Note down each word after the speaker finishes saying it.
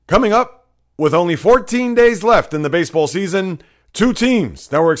Coming up, with only 14 days left in the baseball season, two teams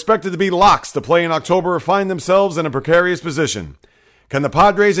that were expected to be locks to play in October find themselves in a precarious position. Can the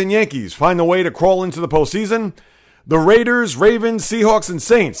Padres and Yankees find a way to crawl into the postseason? The Raiders, Ravens, Seahawks, and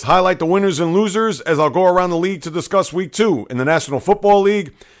Saints highlight the winners and losers as I'll go around the league to discuss Week 2 in the National Football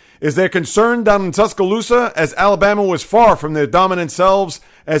League. Is there concern down in Tuscaloosa as Alabama was far from their dominant selves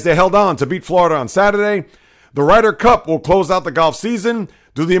as they held on to beat Florida on Saturday? The Ryder Cup will close out the golf season.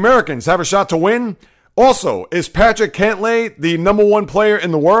 Do the Americans have a shot to win? Also, is Patrick Cantlay the number one player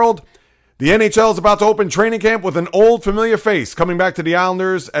in the world? The NHL is about to open training camp with an old familiar face coming back to the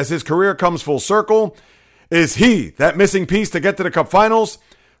Islanders as his career comes full circle. Is he that missing piece to get to the Cup Finals?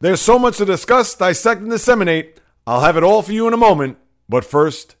 There's so much to discuss, dissect, and disseminate. I'll have it all for you in a moment, but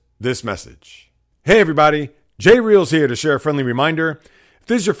first, this message. Hey everybody, Jay Reels here to share a friendly reminder. If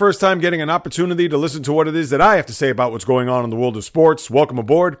this is your first time getting an opportunity to listen to what it is that I have to say about what's going on in the world of sports, welcome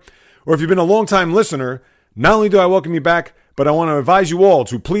aboard. Or if you've been a long-time listener, not only do I welcome you back, but I want to advise you all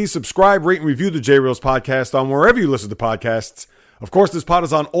to please subscribe, rate, and review the Jay Reels podcast on wherever you listen to podcasts. Of course, this pod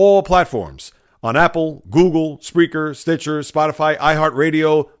is on all platforms. On Apple, Google, Spreaker, Stitcher, Spotify,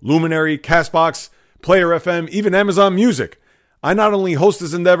 iHeartRadio, Luminary, Castbox, Player FM, even Amazon Music. I not only host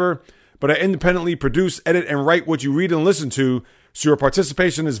this endeavor, but I independently produce, edit, and write what you read and listen to, so your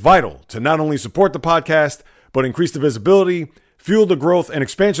participation is vital to not only support the podcast, but increase the visibility, fuel the growth, and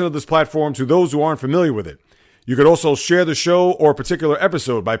expansion of this platform to those who aren't familiar with it. You could also share the show or a particular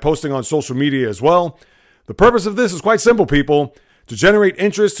episode by posting on social media as well. The purpose of this is quite simple, people. To generate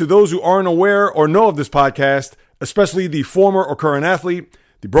interest to those who aren't aware or know of this podcast, especially the former or current athlete,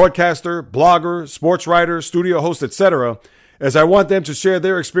 the broadcaster, blogger, sports writer, studio host, etc., as I want them to share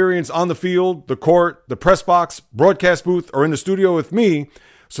their experience on the field, the court, the press box, broadcast booth, or in the studio with me,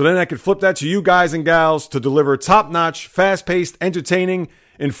 so then I can flip that to you guys and gals to deliver top-notch, fast-paced, entertaining,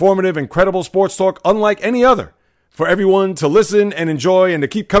 informative, and credible sports talk unlike any other, for everyone to listen and enjoy and to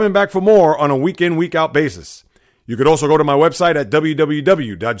keep coming back for more on a week-in, week-out basis. You could also go to my website at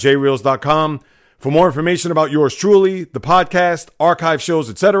www.jreels.com for more information about yours truly, the podcast, archive shows,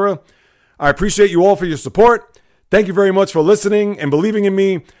 etc. I appreciate you all for your support. Thank you very much for listening and believing in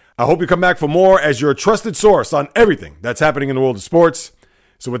me. I hope you come back for more as your trusted source on everything that's happening in the world of sports.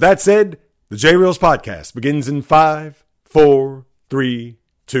 So with that said, the J Reels podcast begins in 5, 4, 3,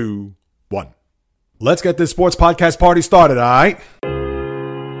 2, 1. Let's get this sports podcast party started, all right?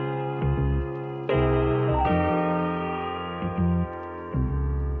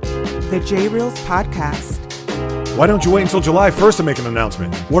 The J Reels podcast. Why don't you wait until July 1st to make an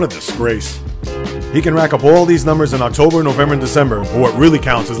announcement? What a disgrace. He can rack up all these numbers in October, November, and December, but what really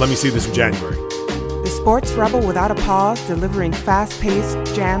counts is let me see this in January. The sports rebel without a pause, delivering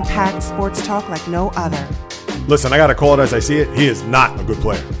fast-paced, jam-packed sports talk like no other. Listen, I gotta call it as I see it. He is not a good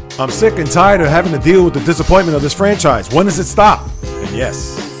player. I'm sick and tired of having to deal with the disappointment of this franchise. When does it stop? And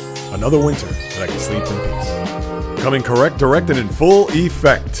yes, another winter that I can sleep in peace. Coming correct, direct, and in full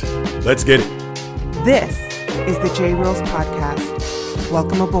effect. Let's get it. This is the J Reels podcast.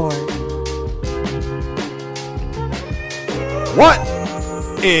 Welcome aboard. What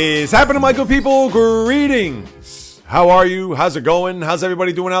is happening, my good people? Greetings. How are you? How's it going? How's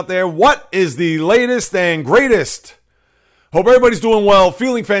everybody doing out there? What is the latest and greatest? Hope everybody's doing well,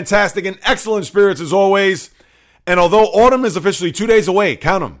 feeling fantastic, in excellent spirits as always. And although autumn is officially 2 days away,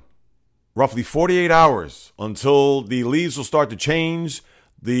 count them, roughly 48 hours until the leaves will start to change,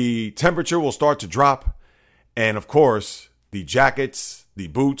 the temperature will start to drop, and of course, the jackets, the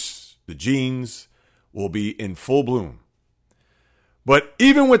boots, the jeans will be in full bloom. But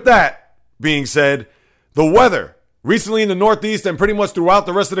even with that being said, the weather recently in the Northeast and pretty much throughout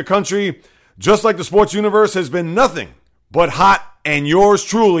the rest of the country, just like the sports universe, has been nothing but hot, and yours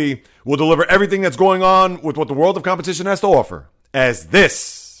truly will deliver everything that's going on with what the world of competition has to offer, as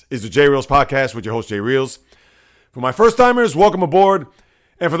this is the J Reels podcast with your host, Jay Reels. For my first-timers, welcome aboard.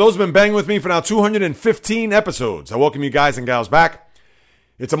 And for those who've been banging with me for now 215 episodes, I welcome you guys and gals back.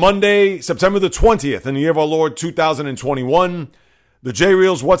 It's a Monday, September the 20th, in the year of our Lord 2021. The J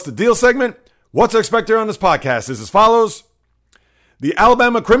Reels What's the Deal segment. What's to expect here on this podcast is as follows. The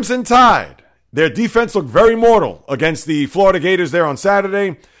Alabama Crimson Tide. Their defense looked very mortal against the Florida Gators there on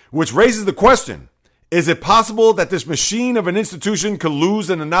Saturday, which raises the question, is it possible that this machine of an institution could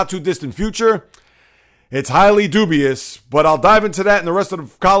lose in the not-too-distant future? It's highly dubious, but I'll dive into that and the rest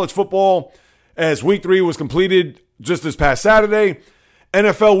of college football as Week 3 was completed just this past Saturday.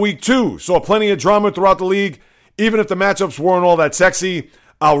 NFL Week 2 saw plenty of drama throughout the league. Even if the matchups weren't all that sexy,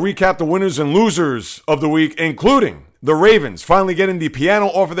 I'll recap the winners and losers of the week, including the Ravens finally getting the piano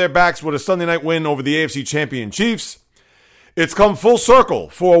off of their backs with a Sunday night win over the AFC champion Chiefs. It's come full circle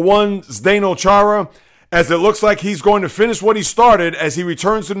for one Zdeno Chara, as it looks like he's going to finish what he started as he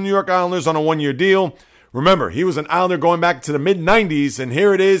returns to the New York Islanders on a one-year deal. Remember, he was an Islander going back to the mid-90s, and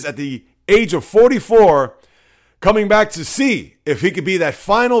here it is at the age of 44, coming back to see if he could be that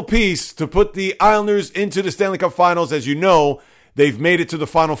final piece to put the Islanders into the Stanley Cup Finals. As you know, they've made it to the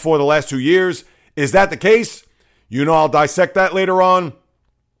Final Four the last 2 years. Is that the case? You know, I'll dissect that later on,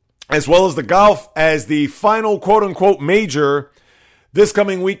 as well as the golf as the final quote-unquote major this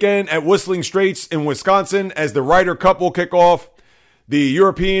coming weekend at Whistling Straits in Wisconsin as the Ryder Cup will kick off. The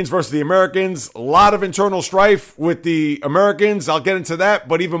Europeans versus the Americans. A lot of internal strife with the Americans. I'll get into that,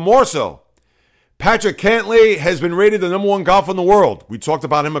 but even more so, Patrick Cantlay has been rated the number one golfer in the world. We talked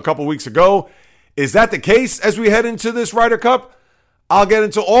about him a couple weeks ago. Is that the case as we head into this Ryder Cup? I'll get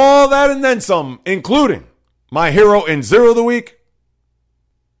into all that and then some, including my hero in Zero of the Week.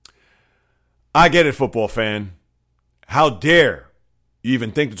 I get it, football fan. How dare you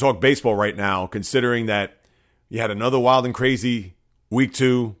even think to talk baseball right now, considering that you had another wild and crazy week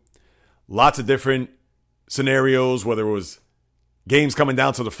 2. Lots of different scenarios, whether it was games coming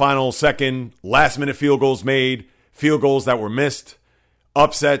down to the final second, last-minute field goals made, field goals that were missed,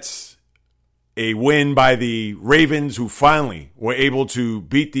 upsets, a win by the Ravens, who finally were able to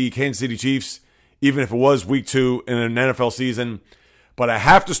beat the Kansas City Chiefs, even if it was week 2 in an NFL season. But I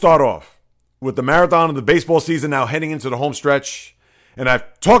have to start off with the marathon of the baseball season now heading into the home stretch. And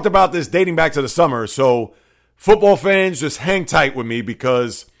I've talked about this dating back to the summer, so football fans, just hang tight with me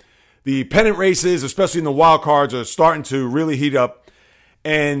because the pennant races, especially in the wild cards, are starting to really heat up.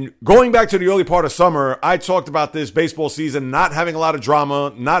 And going back to the early part of summer, I talked about this baseball season not having a lot of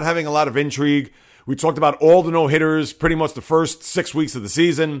drama, not having a lot of intrigue. We talked about all the no-hitters pretty much the first 6 weeks of the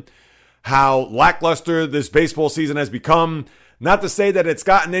season, how lackluster this baseball season has become. Not to say that it's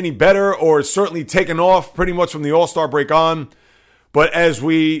gotten any better or certainly taken off pretty much from the All-Star break on. But as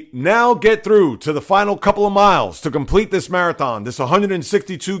we now get through to the final couple of miles to complete this marathon, this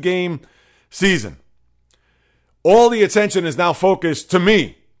 162-game season, all the attention is now focused, to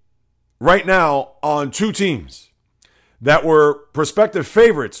me, right now, on 2 teams that were prospective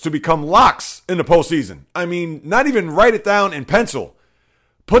favorites to become locks in the postseason. I mean, not even write it down in pencil.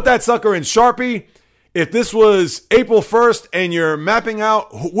 Put that sucker in Sharpie. If this was April 1st and you're mapping out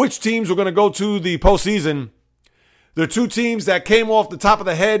which teams were going to go to the postseason, the 2 teams that came off the top of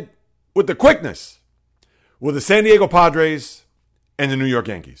the head with the quickness were the San Diego Padres and the New York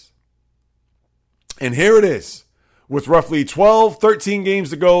Yankees. And here it is, with roughly 12, 13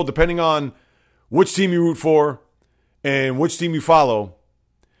 games to go, depending on which team you root for and which team you follow.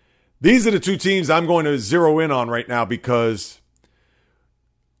 These are the 2 teams I'm going to zero in on right now, because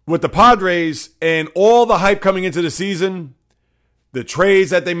with the Padres and all the hype coming into the season, the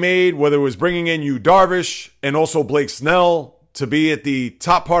trades that they made, whether it was bringing in Yu Darvish and also Blake Snell to be at the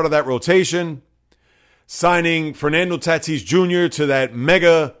top part of that rotation, signing Fernando Tatis Jr. to that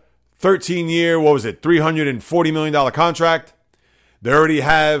mega 13-year, $340 million contract. They already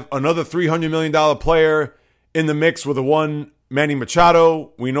have another $300 million player in the mix with the one Manny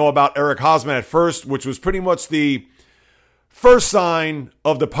Machado. We know about Eric Hosmer at first, which was pretty much the first sign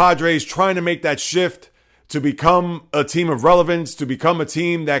of the Padres trying to make that shift to become a team of relevance, to become a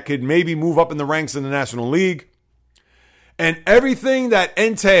team that could maybe move up in the ranks in the National League. And everything that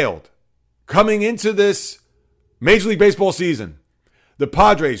entailed coming into this Major League Baseball season, the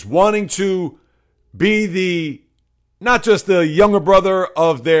Padres wanting to be not just the younger brother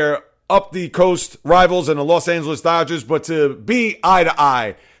of their up the coast rivals and the Los Angeles Dodgers, but to be eye to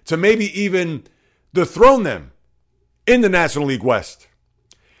eye, to maybe even dethrone them in the National League West.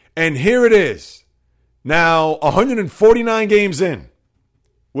 And here it is. Now, 149 games in,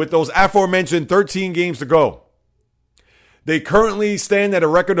 with those aforementioned 13 games to go. They currently stand at a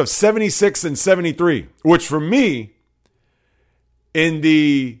record of 76-73, which for me, in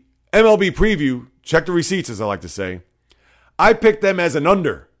the MLB preview, check the receipts as I like to say, I picked them as an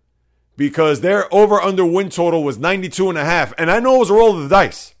under because their over-under win total was 92.5. And I know it was a roll of the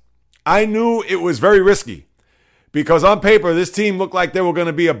dice. I knew it was very risky. Because on paper, this team looked like they were going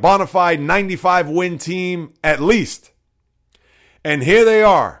to be a bona fide 95-win team at least. And here they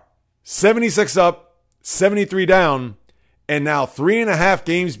are, 76 up, 73 down, and now 3.5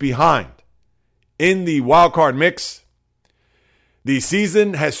 games behind in the wild card mix. The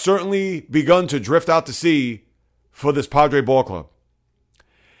season has certainly begun to drift out to sea for this Padre ball club.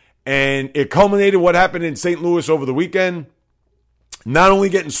 And it culminated what happened in St. Louis over the weekend. Not only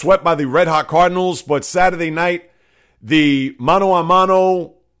getting swept by the red-hot Cardinals, but Saturday night, the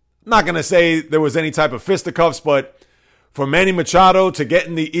mano-a-mano, not going to say there was any type of fisticuffs, but for Manny Machado to get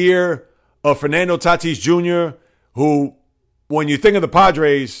in the ear of Fernando Tatis Jr., who when you think of the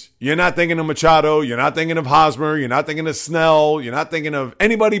Padres, you're not thinking of Machado, you're not thinking of Hosmer, you're not thinking of Snell, you're not thinking of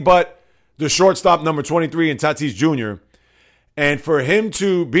anybody but the shortstop number 23 and Tatis Jr. And for him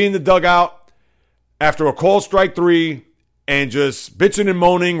to be in the dugout after a called strike 3 and just bitching and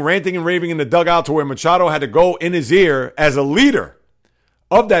moaning, ranting and raving in the dugout to where Machado had to go in his ear as a leader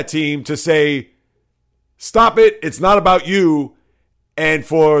of that team to say, stop it, it's not about you. And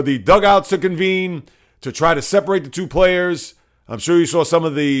for the dugouts to convene to try to separate the two players. I'm sure you saw some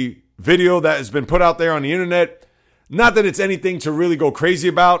of the video that has been put out there on the internet. Not that it's anything to really go crazy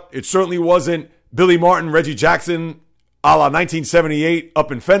about. It certainly wasn't Billy Martin, Reggie Jackson, a la 1978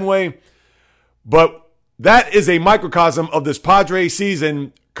 up in Fenway. But that is a microcosm of this Padres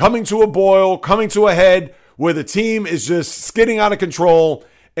season coming to a boil, coming to a head, where the team is just skidding out of control.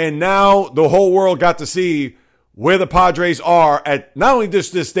 And now the whole world got to see where the Padres are at not only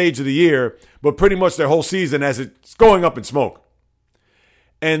just this stage of the year, but pretty much their whole season as it's going up in smoke.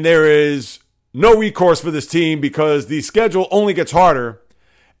 And there is no recourse for this team because the schedule only gets harder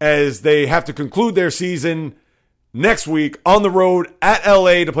as they have to conclude their season next week on the road at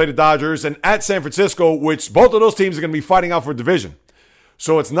LA to play the Dodgers and at San Francisco, which both of those teams are going to be fighting out for a division.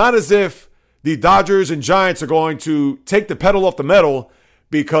 So it's not as if the Dodgers and Giants are going to take the pedal off the metal,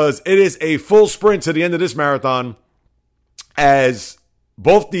 because it is a full sprint to the end of this marathon, as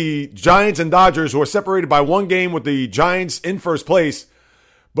both the Giants and Dodgers, who are separated by one game with the Giants in first place.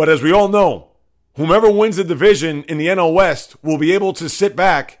 But as we all know, whomever wins the division in the NL West will be able to sit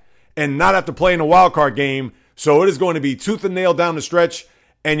back and not have to play in a wild card game. So it is going to be tooth and nail down the stretch.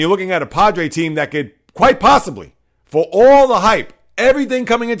 And you're looking at a Padre team that could quite possibly, for all the hype, everything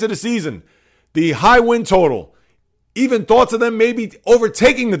coming into the season, the high win total, even thoughts of them maybe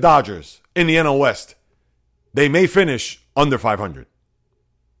overtaking the Dodgers in the NL West, they may finish under 500.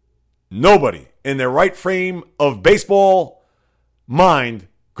 Nobody in their right frame of baseball mind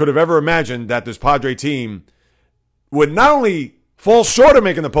could have ever imagined that this Padre team would not only fall short of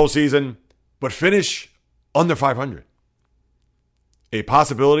making the postseason, but finish under 500. A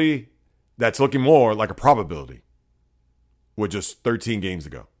possibility that's looking more like a probability with just 13 games to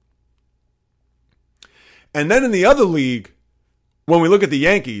go. And then in the other league, when we look at the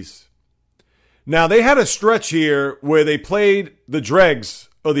Yankees, now they had a stretch here where they played the dregs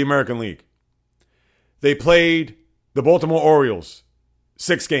of the American League. They played the Baltimore Orioles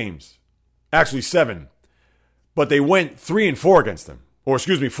 6 games, actually 7, but they went 3-4 against them. Or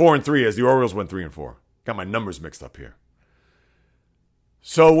 4-3 as the Orioles went 3-4. Got my numbers mixed up here.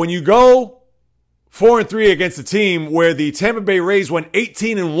 So when you go 4-3 against a team where the Tampa Bay Rays went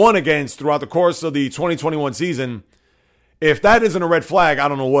 18-1 against throughout the course of the 2021 season, if that isn't a red flag, I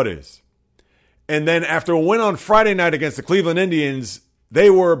don't know what is. And then after a win on Friday night against the Cleveland Indians, they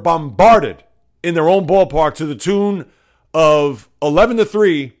were bombarded in their own ballpark to the tune of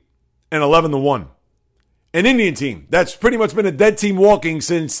 11-3 and 11-1. An Indian team that's pretty much been a dead team walking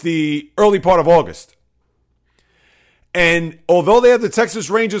since the early part of August. And although they have the Texas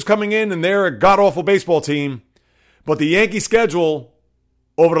Rangers coming in and they're a god-awful baseball team, but the Yankee schedule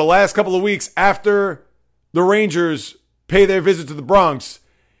over the last couple of weeks after the Rangers pay their visit to the Bronx,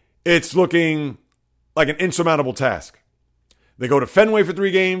 it's looking like an insurmountable task. They go to Fenway for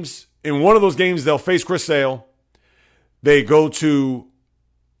 3 games. In one of those games, they'll face Chris Sale. They go to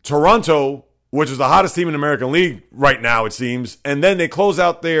Toronto, which is the hottest team in the American League right now, it seems. And then they close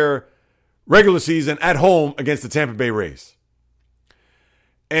out their regular season at home against the Tampa Bay Rays.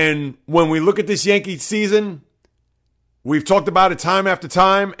 And when we look at this Yankee season, we've talked about it time after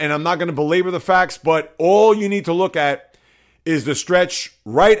time, and I'm not going to belabor the facts, but all you need to look at is the stretch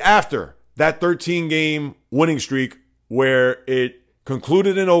right after that 13-game winning streak where it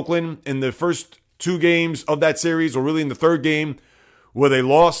concluded in Oakland in the first 2 games of that series, or really in the 3rd game, where they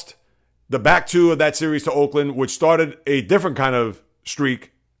lost the back 2 of that series to Oakland, which started a different kind of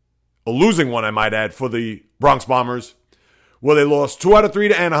streak, a losing one, I might add, for the Bronx Bombers, where they lost 2 out of 3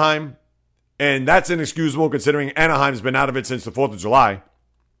 to Anaheim, and that's inexcusable considering Anaheim's been out of it since the 4th of July.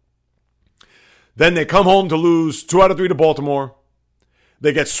 Then they come home to lose 2 out of 3 to Baltimore.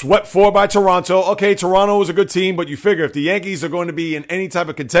 They get swept 4 by Toronto. Okay, Toronto was a good team, but you figure if the Yankees are going to be in any type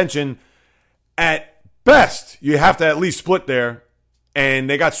of contention, at best, you have to at least split there. And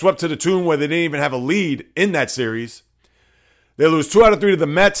they got swept to the tune where they didn't even have a lead in that series. They lose 2 out of 3 to the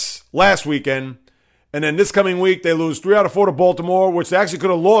Mets last weekend. And then this coming week, they lose 3 out of 4 to Baltimore, which they actually could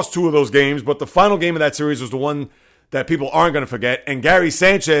have lost 2 of those games. But the final game of that series was the one that people aren't going to forget. And Gary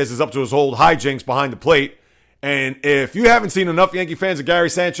Sanchez is up to his old hijinks behind the plate. And if you haven't seen enough Yankee fans of Gary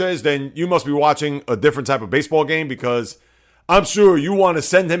Sanchez, then you must be watching a different type of baseball game, because I'm sure you want to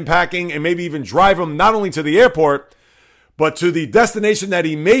send him packing and maybe even drive him not only to the airport, but to the destination that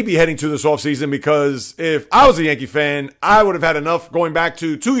he may be heading to this offseason, because if I was a Yankee fan, I would have had enough going back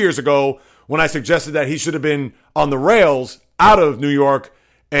to 2 years ago when I suggested that he should have been on the rails out of New York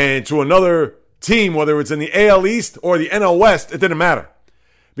and to another team, whether it's in the AL East or the NL West, it didn't matter.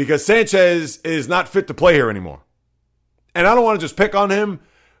 Because Sanchez is not fit to play here anymore. And I don't want to just pick on him,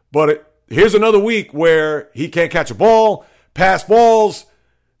 but here's another week where he can't catch a ball, pass balls,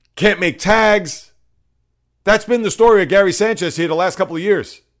 can't make tags. That's been the story of Gary Sanchez here the last couple of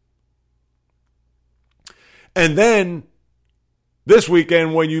years. And then this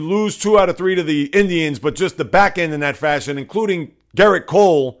weekend, when you lose 2 out of 3 to the Indians, but just the back end in that fashion, including Garrett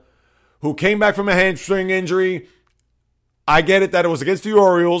Cole, who came back from a hamstring injury. I get it that it was against the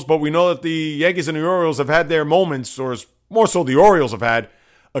Orioles, but we know that the Yankees and the Orioles have had their moments, or more so the Orioles have had,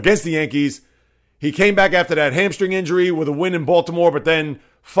 against the Yankees. He came back after that hamstring injury with a win in Baltimore, but then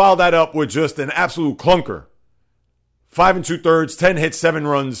followed that up with just an absolute clunker. 5 2/3, 10 hits, 7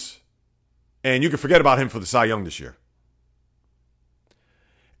 runs, and you can forget about him for the Cy Young this year.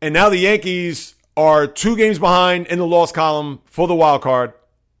 And now the Yankees are 2 games behind in the loss column for the wild card.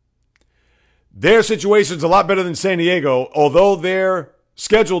 Their situation's a lot better than San Diego, although they're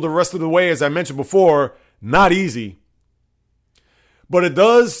scheduled the rest of the way, as I mentioned before, not easy. But it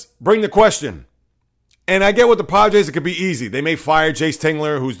does bring the question. And I get with the Padres, it could be easy. They may fire Jace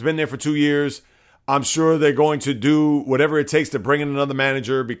Tingler, who's been there for 2 years. I'm sure they're going to do whatever it takes to bring in another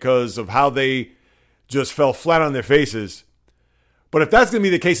manager because of how they just fell flat on their faces. But if that's going to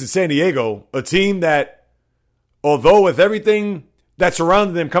be the case in San Diego, a team that, although with everything that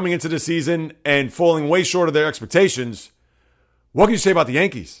surrounded them coming into the season and falling way short of their expectations, what can you say about the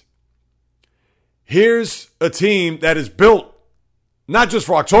Yankees? Here's a team that is built not just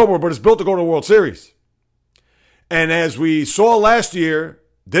for October, but is built to go to the World Series. And as we saw last year,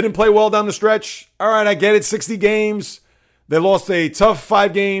 didn't play well down the stretch. All right, I get it, 60 games. They lost a tough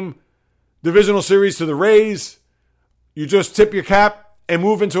 5-game divisional series to the Rays. You just tip your cap and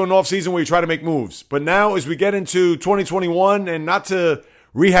move into an offseason where you try to make moves. But now as we get into 2021, and not to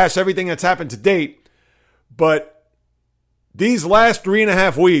rehash everything that's happened to date, but these last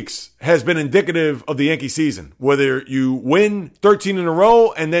 3.5 weeks has been indicative of the Yankee season. Whether you win 13 in a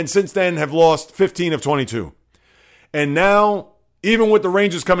row and then since then have lost 15 of 22. And now, even with the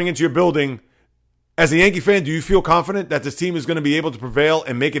Rangers coming into your building, as a Yankee fan, do you feel confident that this team is going to be able to prevail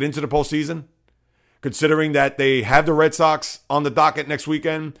and make it into the postseason? Considering that they have the Red Sox on the docket next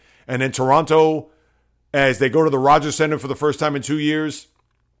weekend, and then Toronto as they go to the Rogers Center for the first time in 2 years.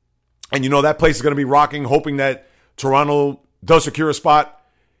 And you know that place is going to be rocking, hoping that Toronto does secure a spot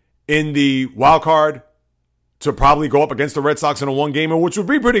in the wild card to probably go up against the Red Sox in a 1-gamer, which would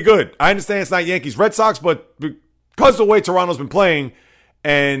be pretty good. I understand it's not Yankees Red Sox, but because of the way Toronto's been playing,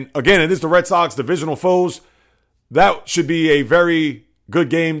 and again, it is the Red Sox divisional foes, that should be a very good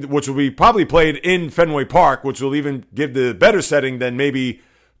game, which will be probably played in Fenway Park, which will even give the better setting than maybe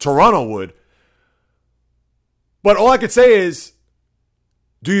Toronto would. But all I could say is,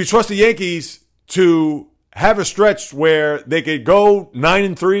 do you trust the Yankees to have a stretch where they could go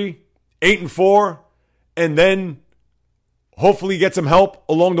 9-3, 8-4, and then hopefully get some help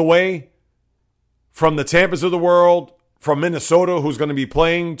along the way from the Tampas of the world, from Minnesota, who's going to be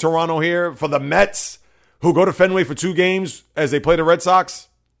playing Toronto here, for the Mets, who go to Fenway for 2 games as they play the Red Sox?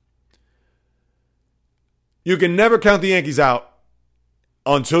 You can never count the Yankees out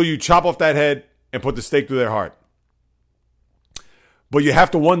until you chop off that head and put the stake through their heart. But you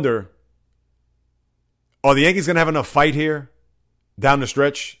have to wonder, are the Yankees going to have enough fight here down the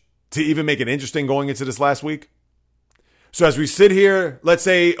stretch to even make it interesting going into this last week? So as we sit here, let's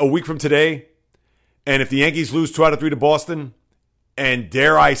say a week from today, and if the Yankees lose 2 out of 3 to Boston, and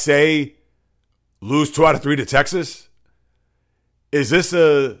dare I say, lose 2 out of 3 to Texas? Is this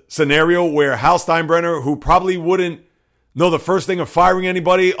a scenario where Hal Steinbrenner, who probably wouldn't know the first thing of firing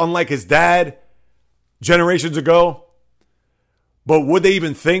anybody, unlike his dad generations ago, but would they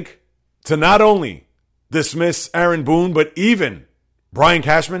even think to not only dismiss Aaron Boone, but even Brian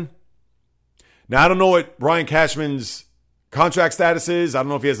Cashman? Now, I don't know what Brian Cashman's contract status is. I don't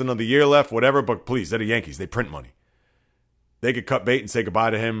know if he has another year left, whatever, but please, they're the Yankees. They print money. They could cut bait and say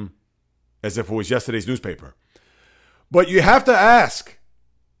goodbye to him as if it was yesterday's newspaper. But you have to ask,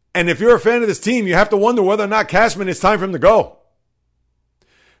 and if you're a fan of this team, you have to wonder whether or not Cashman, it's time for him to go.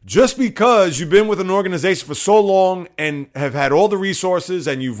 Just because you've been with an organization for so long and have had all the resources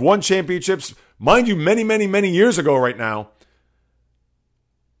and you've won championships, mind you, many, many, many years ago right now.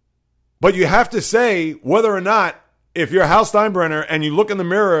 But you have to say whether or not, if you're Hal Steinbrenner and you look in the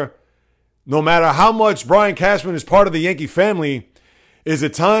mirror, no matter how much Brian Cashman is part of the Yankee family, is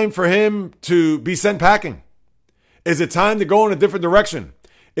it time for him to be sent packing? Is it time to go in a different direction?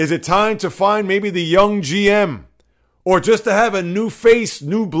 Is it time to find maybe the young GM or just to have a new face,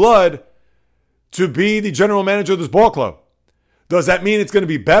 new blood to be the general manager of this ball club? Does that mean it's going to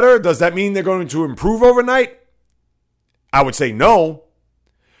be better? Does that mean they're going to improve overnight? I would say no.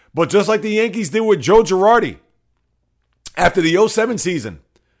 But just like the Yankees did with Joe Girardi after the 2007 season,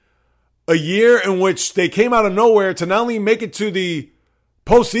 a year in which they came out of nowhere to not only make it to the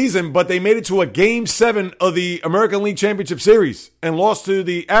postseason, but they made it to a Game 7 of the American League Championship Series and lost to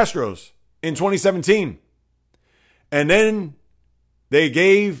the Astros in 2017. And then they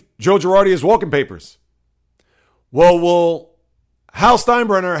gave Joe Girardi his walking papers. Well, will Hal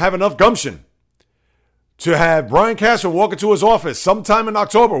Steinbrenner have enough gumption to have Brian Cashman walk into his office sometime in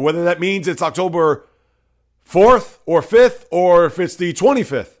October, whether that means it's October 4th or 5th or if it's the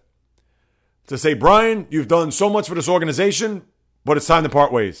 25th, to say, Brian, you've done so much for this organization, but it's time to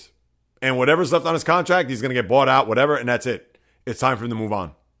part ways. And whatever's left on his contract, he's going to get bought out, whatever, and that's it. It's time for him to move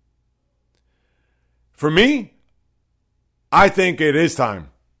on. For me, I think it is time.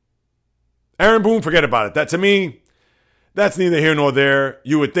 Aaron Boone, forget about it. That, to me, that's neither here nor there.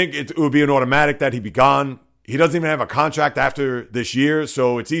 You would think it would be an automatic that he'd be gone. He doesn't even have a contract after this year,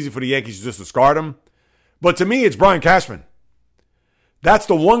 so it's easy for the Yankees to just discard him. But to me, it's Brian Cashman. That's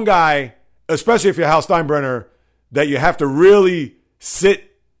the one guy, especially if you're Hal Steinbrenner, that you have to really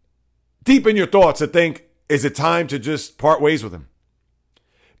sit deep in your thoughts to think, is it time to just part ways with him?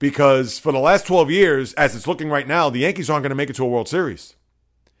 Because for the last 12 years, as it's looking right now, the Yankees aren't going to make it to a World Series.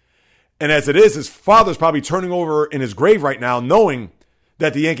 And as it is, his father's probably turning over in his grave right now, knowing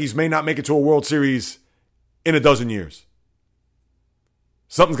that the Yankees may not make it to a World Series in a dozen years.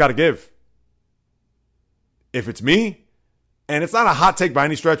 Something's got to give. If it's me, and it's not a hot take by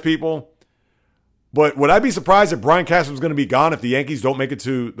any stretch, people, but would I be surprised if Brian Cashman was going to be gone if the Yankees don't make it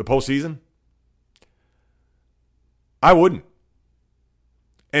to the postseason? I wouldn't.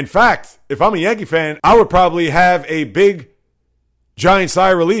 In fact, if I'm a Yankee fan, I would probably have a big, giant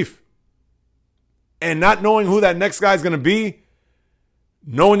sigh of relief. And not knowing who that next guy is going to be,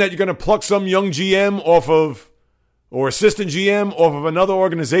 knowing that you're going to pluck some young GM off of, or assistant GM off of another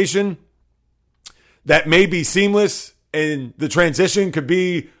organization that may be seamless and the transition could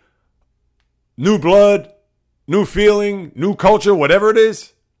be new blood, new feeling, new culture, whatever it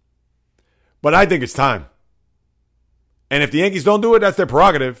is. But I think it's time. And if the Yankees don't do it, that's their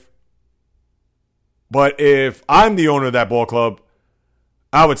prerogative. But if I'm the owner of that ball club,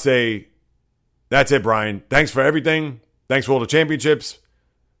 I would say, that's it, Brian. Thanks for everything. Thanks for all the championships.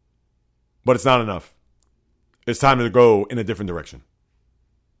 But it's not enough. It's time to go in a different direction.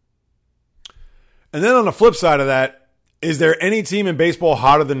 And then on the flip side of that, is there any team in baseball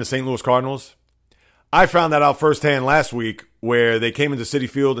hotter than the St. Louis Cardinals? I found that out firsthand last week where they came into Citi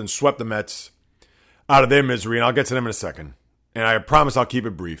Field and swept the Mets out of their misery, and I'll get to them in a second. And I promise I'll keep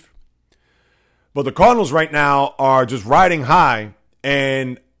it brief. But the Cardinals right now are just riding high,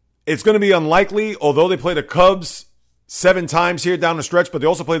 and it's going to be unlikely, although they play the Cubs 7 times here down the stretch, but they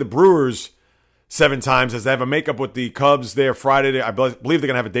also play the Brewers 7 times as they have a makeup with the Cubs there Friday. I believe they're going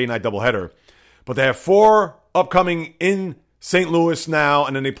to have a day-night doubleheader. But they have 4 upcoming in St. Louis now,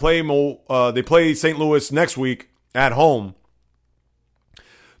 and then they play St. Louis next week at home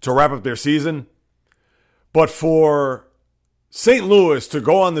to wrap up their season. But for St. Louis to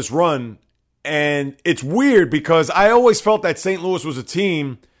go on this run, and it's weird because I always felt that St. Louis was a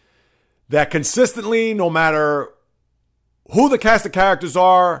team that consistently, no matter who the cast of characters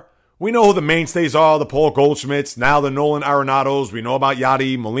are, we know who the mainstays are, the Paul Goldschmidts, now the Nolan Arenados, we know about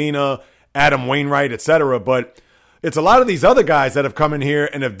Yadi Molina, Adam Wainwright, etc. But it's a lot of these other guys that have come in here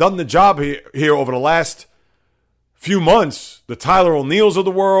and have done the job here over the last few months. The Tyler O'Neills of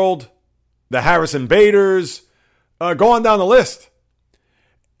the world, the Harrison Baders, go on down the list.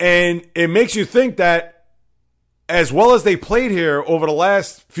 And it makes you think that as well as they played here over the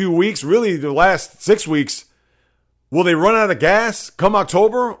last few weeks, really the last 6 weeks, will they run out of gas come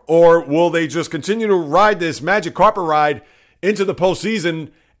October? Or will they just continue to ride this magic carpet ride into the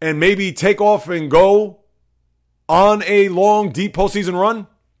postseason and maybe take off and go on a long, deep postseason run?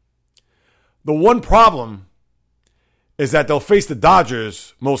 The one problem is that they'll face the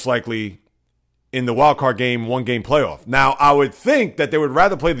Dodgers, most likely, in the wild card game, 1-game playoff. Now, I would think that they would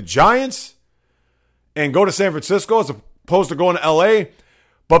rather play the Giants and go to San Francisco as opposed to going to LA.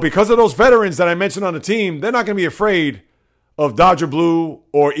 But because of those veterans that I mentioned on the team, they're not going to be afraid of Dodger Blue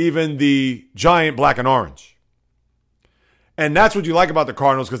or even the Giant Black and Orange. And that's what you like about the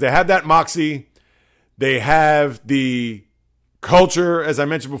Cardinals, because they have that moxie. They have the culture, as I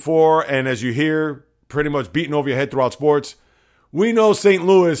mentioned before, and as you hear, pretty much beating over your head throughout sports. We know St.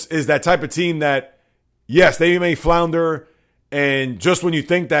 Louis is that type of team that yes, they may flounder. And just when you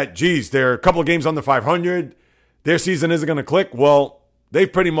think that, geez, they're a couple of games under 500, their season isn't going to click. Well, they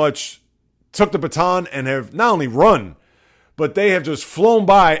pretty much took the baton and have not only run, but they have just flown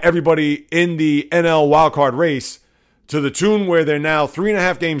by everybody in the NL wildcard race to the tune where they're now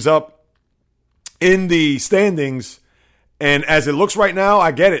 3.5 games up in the standings. And as it looks right now,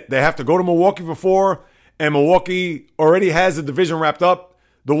 I get it. They have to go to Milwaukee for 4, and Milwaukee already has the division wrapped up.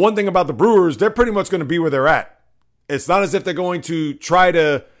 The one thing about the Brewers, they're pretty much going to be where they're at. It's not as if they're going to try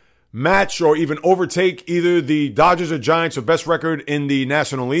to match or even overtake either the Dodgers or Giants with best record in the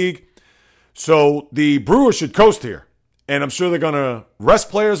National League. So the Brewers should coast here. And I'm sure they're going to rest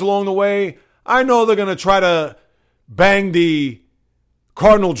players along the way. I know they're going to try to bang the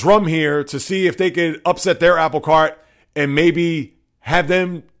Cardinal drum here to see if they could upset their apple cart and maybe have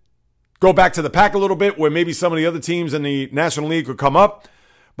them go back to the pack a little bit where maybe some of the other teams in the National League could come up.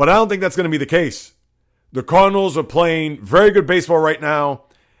 But I don't think that's going to be the case. The Cardinals are playing very good baseball right now.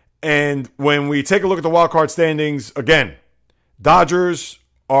 And when we take a look at the wild card standings, again, Dodgers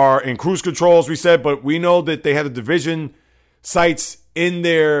are in cruise control, as we said, but we know that they have the division sights in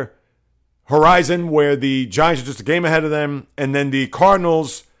their horizon where the Giants are just a game ahead of them. And then the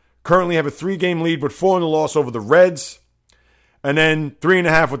Cardinals currently have a 3-game lead with 4 in the loss over the Reds. And then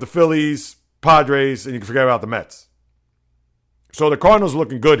 3.5 with the Phillies, Padres, and you can forget about the Mets. So the Cardinals are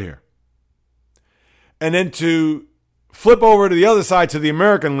looking good here. And then to flip over to the other side, to the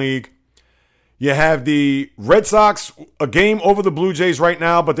American League, you have the Red Sox, a game over the Blue Jays right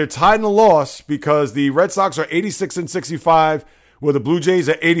now, but they're tied in a loss because the Red Sox are 86-65, where the Blue Jays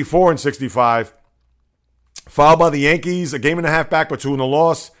are 84-65. Followed by the Yankees, a game and a half back, but 2 in the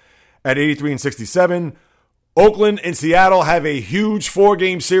loss at 83-67. Oakland and Seattle have a huge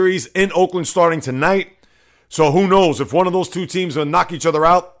 4-game series in Oakland starting tonight. So who knows if one of those two teams will knock each other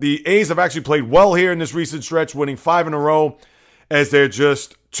out. The A's have actually played well here in this recent stretch, winning 5 in a row as they're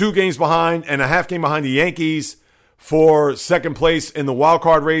just 2 games behind and a half game behind the Yankees for second place in the wild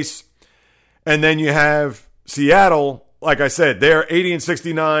card race. And then you have Seattle, like I said, they're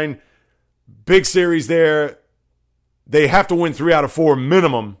 80-69. Big series there. They have to win 3 out of 4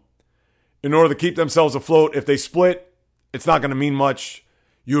 minimum in order to keep themselves afloat. If they split, it's not going to mean much.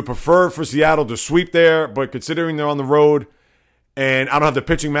 You would prefer for Seattle to sweep there, but considering they're on the road, and I don't have the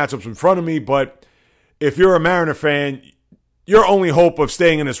pitching matchups in front of me, but if you're a Mariner fan, your only hope of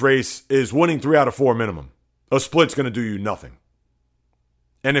staying in this race is winning 3 out of 4 minimum. A split's going to do you nothing.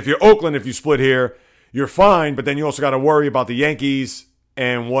 And if you're Oakland, if you split here, you're fine, but then you also got to worry about the Yankees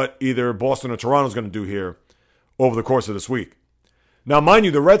and what either Boston or Toronto is going to do here over the course of this week. Now, mind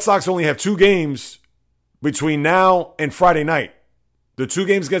you, the Red Sox only have 2 games between now and Friday night. The 2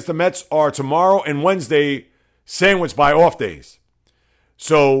 games against the Mets are tomorrow and Wednesday, sandwiched by off days.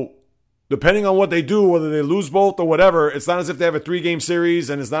 So, depending on what they do, whether they lose both or whatever, it's not as if they have a 3-game series,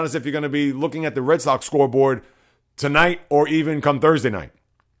 and it's not as if you're going to be looking at the Red Sox scoreboard tonight or even come Thursday night.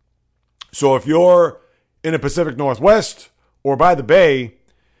 So, if you're in the Pacific Northwest or by the Bay,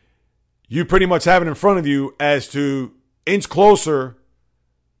 you pretty much have it in front of you as to inch closer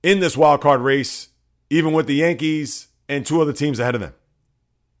in this wild card race, even with the Yankees and 2 other teams ahead of them.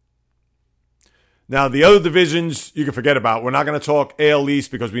 Now, the other divisions you can forget about. We're not going to talk AL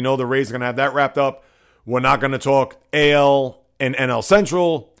East because we know the Rays are going to have that wrapped up. We're not going to talk AL and NL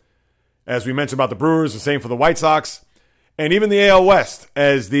Central. As we mentioned about the Brewers, the same for the White Sox. And even the AL West,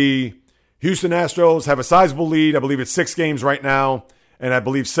 as the Houston Astros have a sizable lead. I believe it's 6 games right now, and I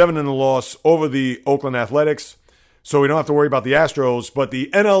believe 7 in the loss over the Oakland Athletics. So we don't have to worry about the Astros. But the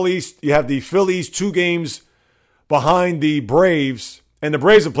NL East, you have the Phillies 2 games behind the Braves. And the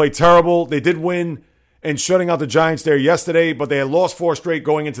Braves have played terrible. They did win and shutting out the Giants there yesterday, but they had lost 4 straight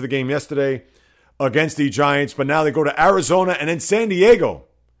going into the game yesterday against the Giants. But now they go to Arizona and then San Diego.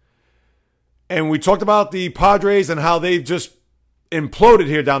 And we talked about the Padres and how they've just imploded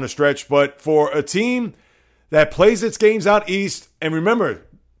here down the stretch. But for a team that plays its games out east, and remember,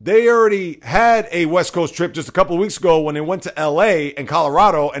 they already had a West Coast trip just a couple of weeks ago when they went to LA and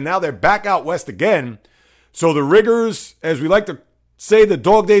Colorado, and now they're back out west again. So the rigors, as we like to say, the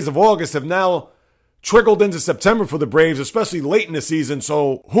dog days of August have now trickled into September for the Braves, especially late in the season.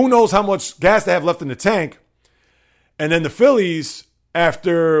 So who knows how much gas they have left in the tank. And then the Phillies,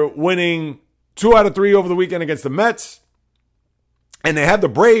 after winning 2 out of 3 over the weekend against the Mets, and they have the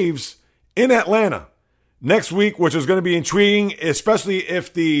Braves in Atlanta next week, which is going to be intriguing, especially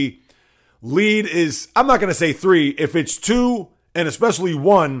if the lead is, I'm not going to say 3, if it's 2 and especially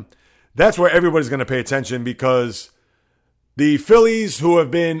 1, that's where everybody's going to pay attention, because the Phillies, who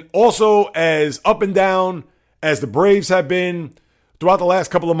have been also as up and down as the Braves have been throughout the last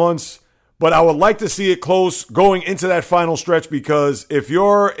couple of months, But I would like to see it close going into that final stretch, because if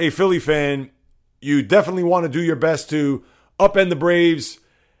you're a Philly fan, you definitely want to do your best to upend the Braves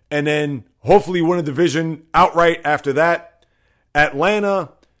and then hopefully win a division outright after that.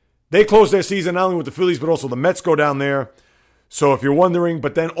 Atlanta, they close their season not only with the Phillies, but also the Mets go down there. So if you're wondering,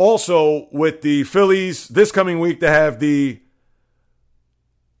 but then also with the Phillies this coming week, they have the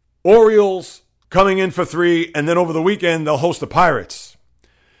Orioles coming in for 3, and then over the weekend, they'll host the Pirates.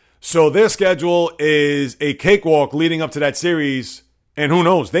 So their schedule is a cakewalk leading up to that series, and who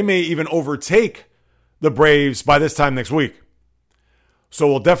knows, they may even overtake the Braves by this time next week. So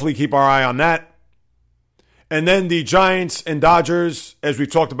we'll definitely keep our eye on that. And then the Giants and Dodgers, as we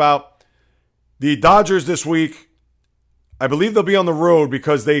talked about. The Dodgers this week, I believe they'll be on the road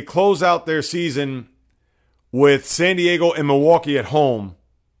because they close out their season with San Diego and Milwaukee at home.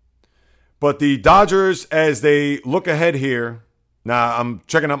 But the Dodgers, as they look ahead here, now I'm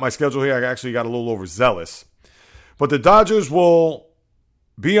checking out my schedule here. I actually got a little overzealous. But the Dodgers will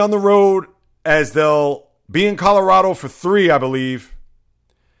be on the road, as they'll be in Colorado for 3, I believe.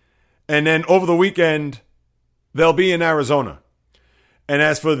 And then over the weekend, they'll be in Arizona. And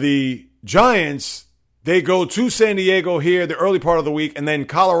as for the Giants, they go to San Diego here the early part of the week, and then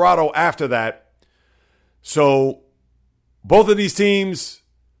Colorado after that. So both of these teams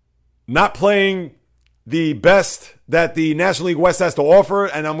not playing the best that the National League West has to offer,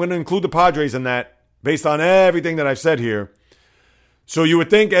 and I'm going to include the Padres in that based on everything that I've said here. So you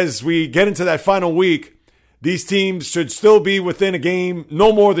would think as we get into that final week, these teams should still be within a game,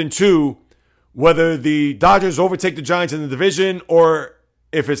 no more than 2, whether the Dodgers overtake the Giants in the division or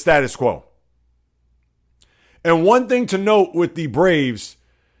if it's status quo. And one thing to note with the Braves,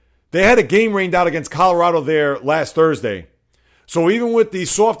 they had a game rained out against Colorado there last Thursday. So even with the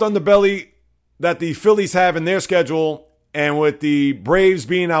soft underbelly that the Phillies have in their schedule, and with the Braves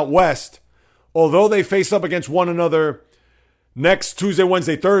being out west, although they face up against one another next Tuesday,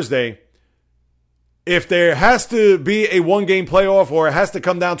 Wednesday, Thursday, if there has to be a one-game playoff, or it has to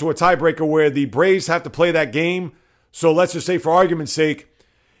come down to a tiebreaker where the Braves have to play that game, so let's just say for argument's sake,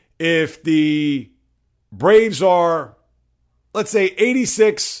 if the Braves are, let's say,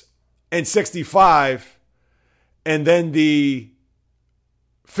 86-65, and then the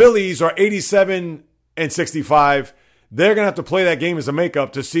Phillies are 87-65, they're going to have to play that game as a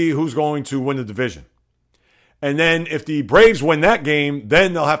makeup to see who's going to win the division. And then if the Braves win that game,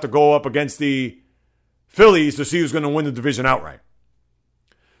 then they'll have to go up against the Phillies to see who's going to win the division outright.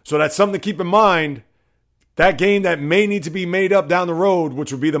 So that's something to keep in mind. That game that may need to be made up down the road,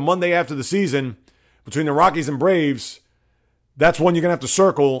 which would be the Monday after the season, between the Rockies and Braves, that's one you're going to have to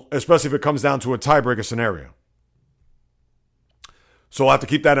circle, especially if it comes down to a tiebreaker scenario. So we'll have to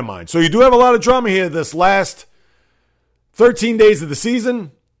keep that in mind. So you do have a lot of drama here this last 13 days of the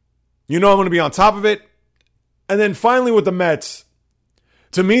season. You know I'm going to be on top of it. And then finally with the Mets,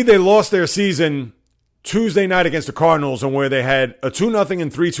 to me, they lost their season Tuesday night against the Cardinals, and where they had a 2-0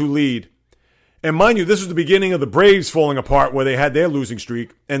 and 3-2 lead. And mind you, this was the beginning of the Braves falling apart, where they had their losing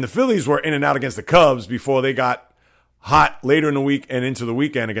streak. And the Phillies were in and out against the Cubs before they got hot later in the week and into the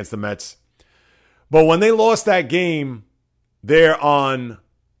weekend against the Mets. But when they lost that game there on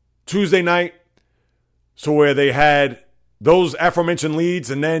Tuesday night, so where they had those aforementioned leads,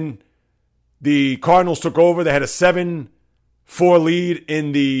 and then the Cardinals took over. They had a 7-4 lead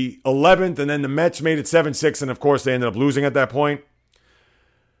in the 11th, and then the Mets made it 7-6, and of course they ended up losing at that point.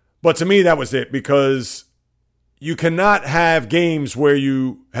 But to me, that was it, because you cannot have games where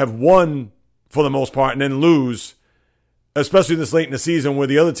you have won for the most part and then lose, especially this late in the season where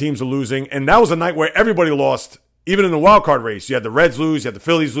the other teams are losing. And that was a night where everybody lost, even in the wild card race. You had the Reds lose, you had the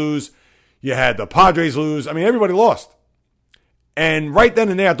Phillies lose, you had the Padres lose. I mean, everybody lost. And right then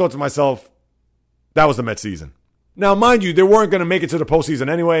and there, I thought to myself, that was the Mets season. Now, mind you, they weren't going to make it to the postseason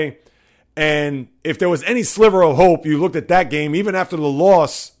anyway. And if there was any sliver of hope, you looked at that game, even after the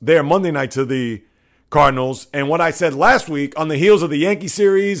loss there Monday night to the Cardinals. And what I said last week, on the heels of the Yankee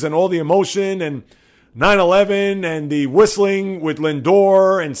series and all the emotion and 9/11 and the whistling with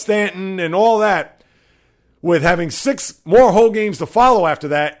Lindor and Stanton and all that, with having 6 more whole games to follow after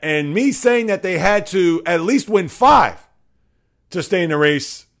that, and me saying that they had to at least win 5 to stay in the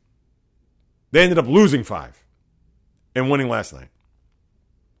race, they ended up losing 5 and winning last night.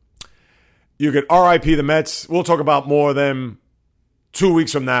 You could RIP the Mets. We'll talk about more of them 2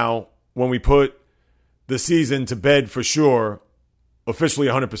 weeks from now when we put the season to bed for sure, officially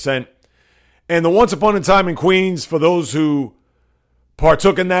 100%. And the Once Upon a Time in Queens, for those who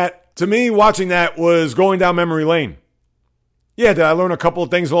partook in that, to me, watching that was going down memory lane. Yeah, did I learn a couple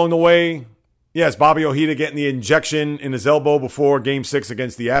of things along the way? Yes, Bobby Ojeda getting the injection in his elbow before Game 6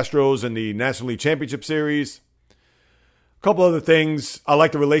 against the Astros in the National League Championship Series. A couple other things. I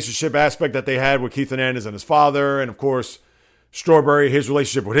like the relationship aspect that they had with Keith Hernandez and his father. And, of course, Strawberry, his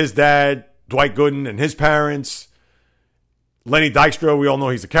relationship with his dad, Dwight Gooden and his parents. Lenny Dykstra, we all know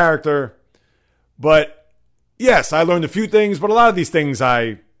he's a character. But, yes, I learned a few things, but a lot of these things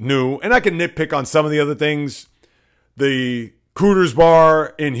I knew. And I can nitpick on some of the other things. The Cruder's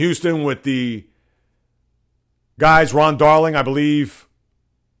Bar in Houston with the guys, Ron Darling, I believe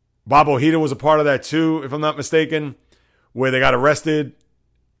Bob Ojeda was a part of that too, if I'm not mistaken, where they got arrested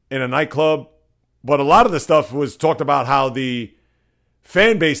in a nightclub. But a lot of the stuff was talked about how the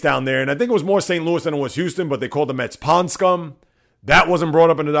fan base down there, and I think it was more St. Louis than it was Houston, but they called the Mets pond scum. That wasn't brought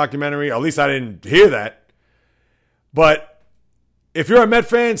up in the documentary. At least I didn't hear that. But if you're a Met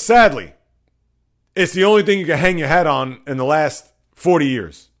fan, sadly, it's the only thing you can hang your hat on in the last 40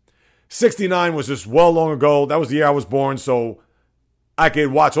 years. 69 was just well long ago. That was the year I was born, so I could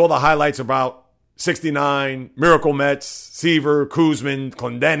watch all the highlights about 69, Miracle Mets, Seaver, Kuzman,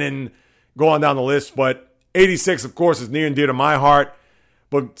 Clendenin, go on down the list. But 86, of course, is near and dear to my heart.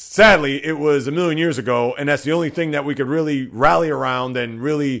 But sadly, it was a million years ago, and that's the only thing that we could really rally around and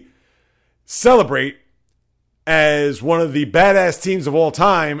really celebrate as one of the badass teams of all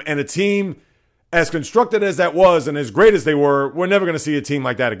time, and a team as constructed as that was and as great as they were, we're never going to see a team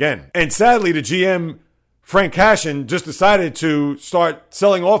like that again. And sadly, the GM, Frank Cashin, just decided to start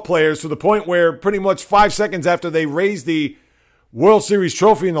selling off players to the point where pretty much 5 seconds after they raised the World Series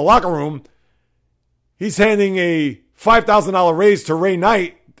trophy in the locker room, he's handing a $5,000 raise to Ray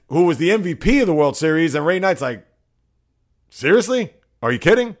Knight, who was the MVP of the World Series. And Ray Knight's like, seriously? Are you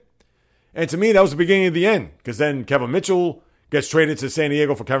kidding? And to me, that was the beginning of the end, because then Kevin Mitchell gets traded to San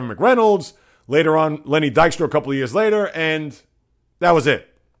Diego for Kevin McReynolds. Later on, Lenny Dykstra a couple of years later, and that was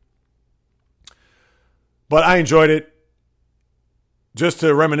it. But I enjoyed it. Just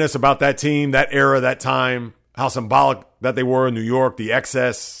to reminisce about that team, that era, that time, how symbolic that they were in New York, the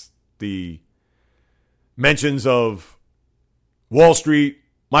excess, the mentions of Wall Street,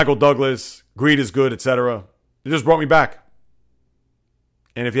 Michael Douglas, greed is good, etc. It just brought me back.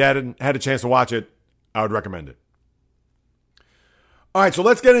 And if you hadn't had a chance to watch it, I would recommend it. All right, so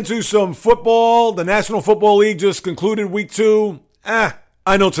let's get into some football. The National Football League just concluded week 2. I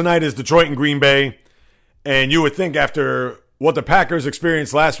know tonight is Detroit and Green Bay. And you would think after what the Packers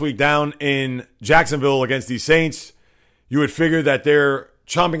experienced last week down in Jacksonville against the Saints, you would figure that they're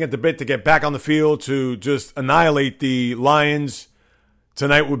chomping at the bit to get back on the field to just annihilate the Lions.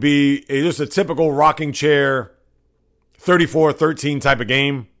 Tonight would be just a typical rocking chair 34-13 type of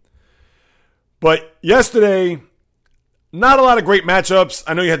game. But yesterday, not a lot of great matchups.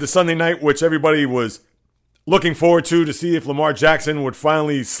 I know you had the Sunday night, which everybody was looking forward to see if Lamar Jackson would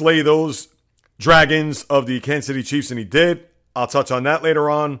finally slay those Dragons of the Kansas City Chiefs, and he did. I'll touch on that later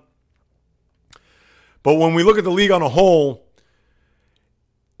on. But when we look at the league on a whole,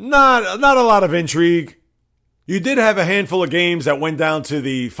 not a lot of intrigue. You did have a handful of games that went down to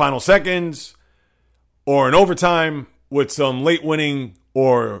the final seconds or in overtime with some late winning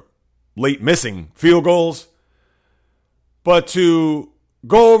or late missing field goals. But to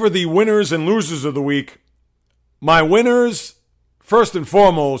go over the winners and losers of the week, my winners, first and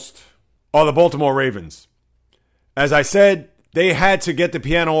foremost, are the Baltimore Ravens. As I said, they had to get the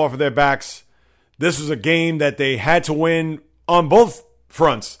piano off of their backs. This was a game that they had to win on both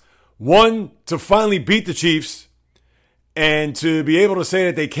fronts. One, to finally beat the Chiefs, and to be able to say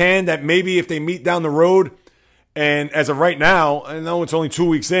that they can, that maybe if they meet down the road, and as of right now, I know it's only 2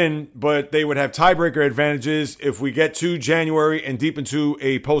 weeks in, but they would have tiebreaker advantages if we get to January and deep into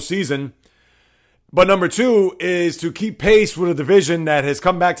a postseason. But number 2 is to keep pace with a division that has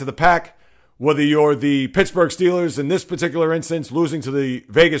come back to the pack, whether you're the Pittsburgh Steelers in this particular instance, losing to the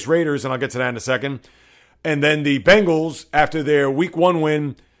Vegas Raiders, and I'll get to that in a second, and then the Bengals, after their week 1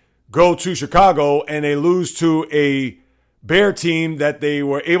 win, go to Chicago and they lose to a Bear team that they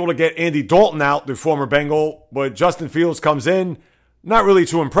were able to get Andy Dalton out, the former Bengal, but Justin Fields comes in. Not really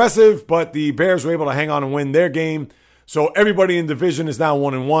too impressive, but the Bears were able to hang on and win their game. So everybody in the division is now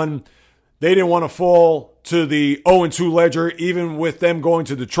 1-1. They didn't want to fall to the 0-2 ledger, even with them going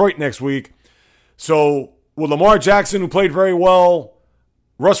to Detroit next week. So with Lamar Jackson, who played very well,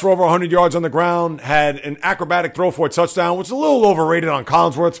 rushed for over 100 yards on the ground, had an acrobatic throw for a touchdown, which is a little overrated on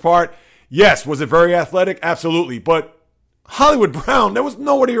Collinsworth's part. Yes, was it very athletic? Absolutely. But Hollywood Brown, there was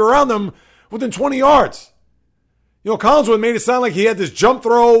nobody around them within 20 yards. You know, Collinsworth made it sound like he had this jump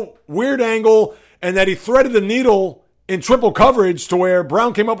throw, weird angle, and that he threaded the needle in triple coverage to where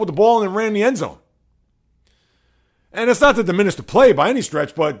Brown came up with the ball and then ran in the end zone. And it's not to diminish the play by any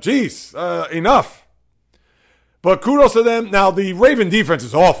stretch, but geez, enough. But kudos to them. Now, the Raven defense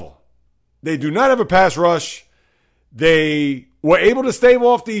is awful. They do not have a pass rush. They were able to stave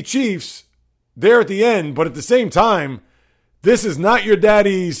off the Chiefs there at the end, but at the same time, this is not your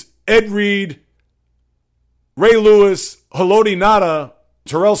daddy's Ed Reed, Ray Lewis, Haloti Ngata,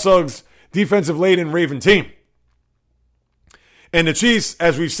 Terrell Suggs defensive-laden Raven team. And the Chiefs,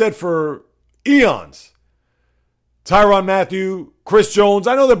 as we've said for eons, Tyrann Mathieu, Chris Jones,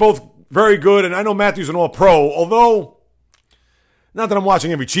 I know they're both very good, and I know Matthew's an all-pro, although, not that I'm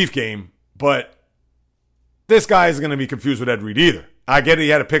watching every Chief game, but this guy isn't going to be confused with Ed Reed either. I get it, he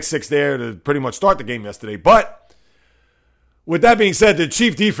had a pick six there to pretty much start the game yesterday, but with that being said, the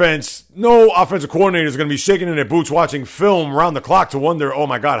Chief defense, no offensive coordinator is going to be shaking in their boots watching film around the clock to wonder, oh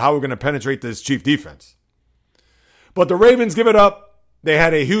my God, how are we going to penetrate this Chief defense? But the Ravens give it up. They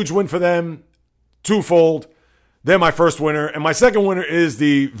had a huge win for them, twofold. They're my first winner. And my second winner is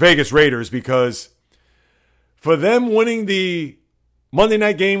the Vegas Raiders, because for them winning the Monday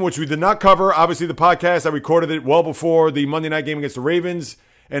night game, which we did not cover, obviously the podcast, I recorded it well before the Monday night game against the Ravens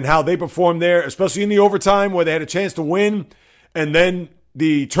and how they performed there, especially in the overtime where they had a chance to win. And then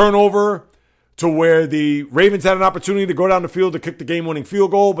the turnover to where the Ravens had an opportunity to go down the field to kick the game-winning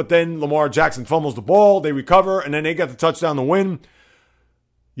field goal, but then Lamar Jackson fumbles the ball, they recover, and then they got the touchdown to win.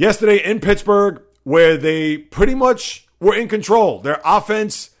 Yesterday in Pittsburgh, where they pretty much were in control. Their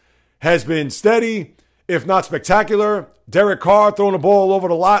offense has been steady, if not spectacular. Derek Carr throwing the ball all over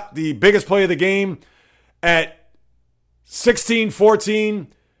the lot, the biggest play of the game at 16-14,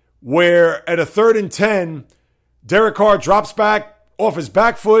 where at a 3rd and 10, Derek Carr drops back off his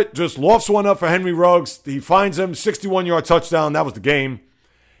back foot, just lofts one up for Henry Ruggs. He finds him, 61-yard touchdown. That was the game.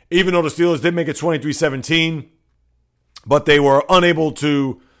 Even though the Steelers did make it 23-17, but they were unable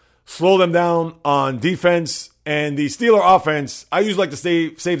to slow them down on defense. And the Steeler offense, I usually like to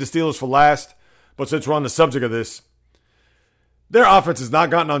save the Steelers for last, but since we're on the subject of this, their offense has not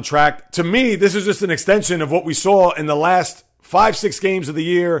gotten on track. To me, this is just an extension of what we saw in the last 5-6 games of the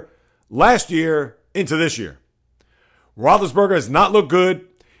year, last year into this year. Roethlisberger has not looked good.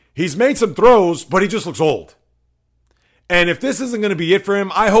 He's made some throws, but he just looks old. And if this isn't going to be it for him,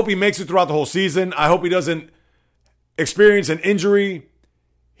 I hope he makes it throughout the whole season. I hope he doesn't experience an injury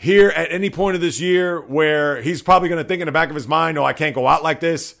here at any point of this year where he's probably going to think in the back of his mind, oh, I can't go out like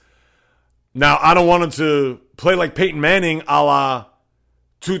this. Now, I don't want him to play like Peyton Manning a la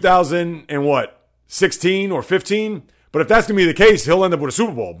 2016 or 15. But if that's going to be the case, he'll end up with a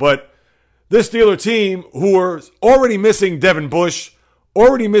Super Bowl. But this Steeler team, who are already missing Devin Bush,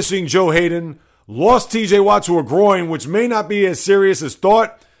 already missing Joe Hayden, lost TJ Watt to a groin, which may not be as serious as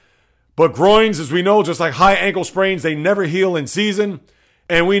thought. But groins, as we know, just like high ankle sprains, they never heal in season.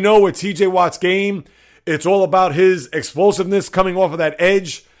 And we know with TJ Watt's game, it's all about his explosiveness coming off of that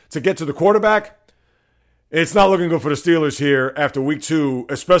edge to get to the quarterback. It's not looking good for the Steelers here after week 2,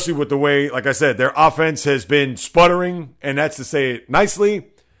 especially with the way, like I said, their offense has been sputtering, and that's to say it nicely.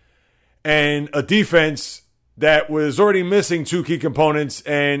 And a defense that was already missing 2 key components,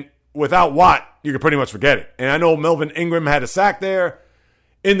 and without Watt, you could pretty much forget it. And I know Melvin Ingram had a sack there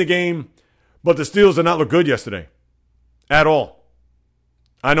in the game, but the Steelers did not look good yesterday at all.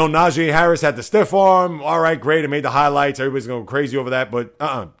 I know Najee Harris had the stiff arm. All right, great. It made the highlights. Everybody's going crazy over that, but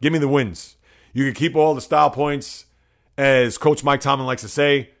give me the wins. You can keep all the style points, as Coach Mike Tomlin likes to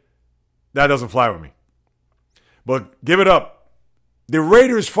say. That doesn't fly with me. But give it up. The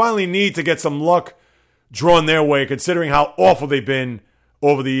Raiders finally need to get some luck drawn their way, considering how awful they've been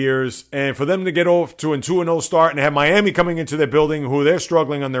over the years. And for them to get off to a 2-0 start and have Miami coming into their building, who they're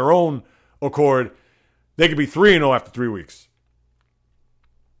struggling on their own accord, they could be 3-0 after 3 weeks.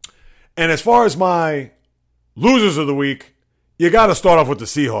 And as far as my losers of the week, you got to start off with the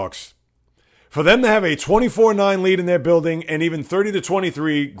Seahawks. For them to have a 24-9 lead in their building and even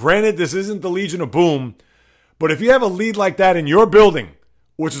 30-23, granted this isn't the Legion of Boom, but if you have a lead like that in your building,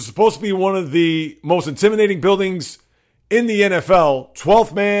 which is supposed to be one of the most intimidating buildings in the NFL,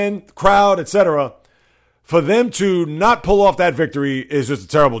 12th man, crowd, etc., for them to not pull off that victory is just a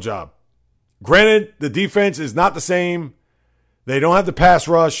terrible job. Granted, the defense is not the same. They don't have the pass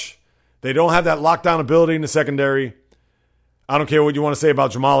rush. They don't have that lockdown ability in the secondary. I don't care what you want to say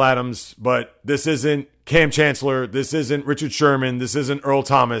about Jamal Adams, but this isn't Cam Chancellor. This isn't Richard Sherman. This isn't Earl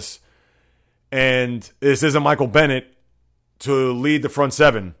Thomas. And this isn't Michael Bennett to lead the front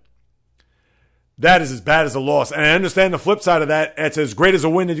seven. That is as bad as a loss. And I understand the flip side of that. It's as great as a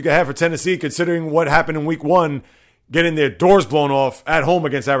win that you could have for Tennessee, considering what happened in week 1, getting their doors blown off at home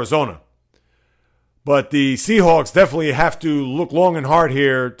against Arizona. But the Seahawks definitely have to look long and hard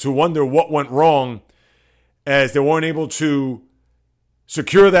here to wonder what went wrong. as they weren't able to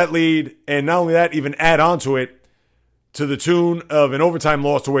secure that lead, and not only that, even add on to it to the tune of an overtime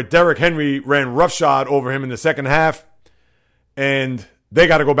loss to where Derrick Henry ran roughshod over him in the second half, and they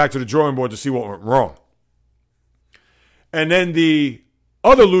got to go back to the drawing board to see what went wrong. And then the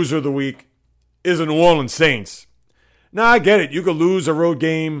other loser of the week is the New Orleans Saints. Now, I get it. You could lose a road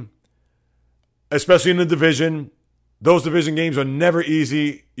game, especially in the division. Those division games are never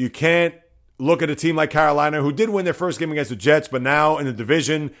easy. You can't look at a team like Carolina, who did win their first game against the Jets, but now in the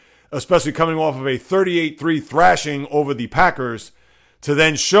division, especially coming off of a 38-3 thrashing over the Packers, to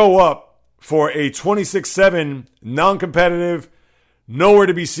then show up for a 26-7 non-competitive, nowhere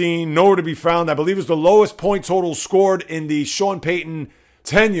to be seen, nowhere to be found. I believe it was the lowest point total scored in the Sean Payton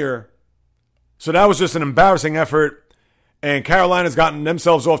tenure. So that was just an embarrassing effort. And Carolina's gotten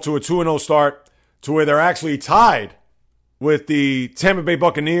themselves off to a 2-0 start to where they're actually tied with the Tampa Bay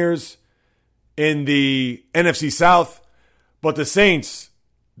Buccaneers in the NFC South. But the Saints,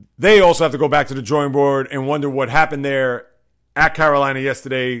 they also have to go back to the drawing board and wonder what happened there at Carolina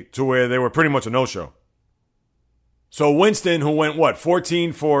yesterday to where they were pretty much a no-show. So Winston, who went,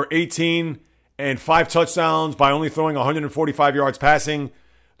 14 for 18 and 5 touchdowns by only throwing 145 yards passing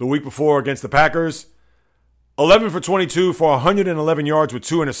the week before against the Packers, 11 for 22 for 111 yards with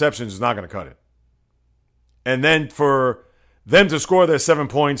 2 interceptions is not going to cut it. And then for them to score their 7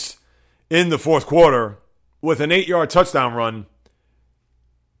 points in the fourth quarter with an 8-yard touchdown run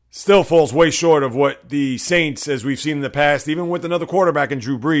still falls way short of what the Saints, as we've seen in the past, even with another quarterback in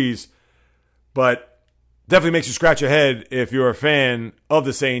Drew Brees, but definitely makes you scratch your head if you're a fan of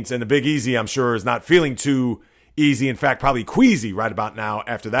the Saints. And the Big Easy, I'm sure, is not feeling too easy. In fact, probably queasy right about now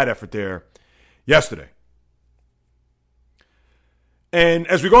after that effort there yesterday. And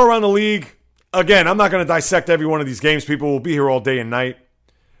as we go around the league, again, I'm not going to dissect every one of these games. People will be here all day and night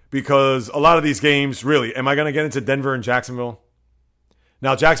because a lot of these games, really, am I going to get into Denver and Jacksonville?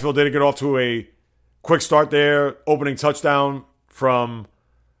 Now, Jacksonville did get off to a quick start there, opening touchdown from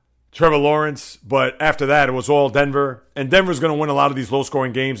Trevor Lawrence, but after that, it was all Denver. And Denver's going to win a lot of these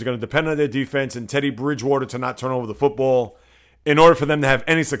low-scoring games. They're going to depend on their defense and Teddy Bridgewater to not turn over the football in order for them to have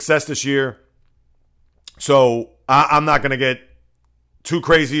any success this year. So I'm not going to get too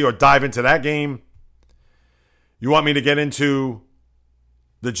crazy or dive into that game. You want me to get into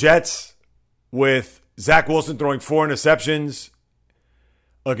the Jets with Zach Wilson throwing 4 interceptions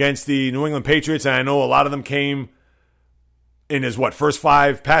against the New England Patriots, and I know a lot of them came in his, first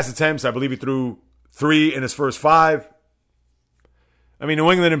 5 pass attempts. I believe he threw 3 in his first 5. I mean,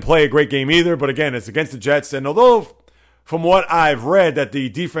 New England didn't play a great game either, but again, it's against the Jets, and although from what I've read that the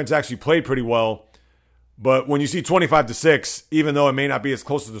defense actually played pretty well, but when you see 25-6, even though it may not be as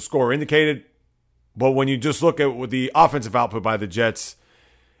close as the score indicated, but when you just look at the offensive output by the Jets,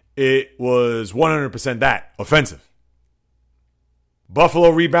 it was 100% that, offensive. Buffalo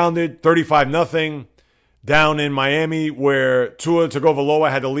rebounded 35-0 down in Miami, where Tua Tagovailoa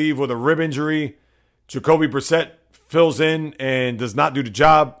had to leave with a rib injury. Jacoby Brissett fills in and does not do the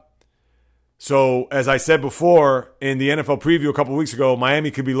job. So, as I said before in the NFL preview a couple weeks ago, Miami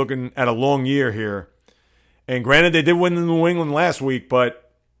could be looking at a long year here. And granted, they did win in New England last week,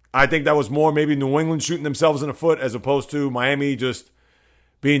 but I think that was more maybe New England shooting themselves in the foot as opposed to Miami just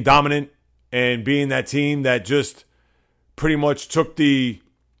being dominant and being that team that just pretty much took the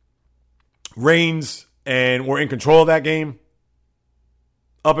reins and were in control of that game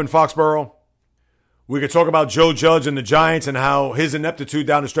up in Foxborough. We could talk about Joe Judge and the Giants and how his ineptitude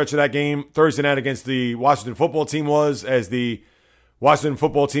down the stretch of that game Thursday night against the Washington football team was, as the Washington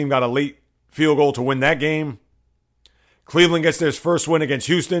football team got a late field goal to win that game. Cleveland gets their first win against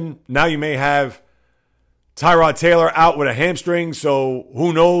Houston. Now you may have Tyrod Taylor out with a hamstring, so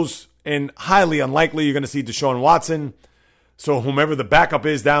who knows? And highly unlikely you're going to see Deshaun Watson. So whomever the backup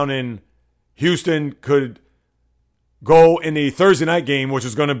is down in Houston could go in the Thursday night game, which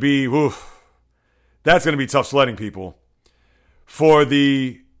is going to be, that's going to be tough sledding, people. For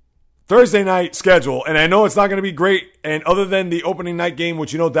the Thursday night schedule, and I know it's not going to be great, and other than the opening night game,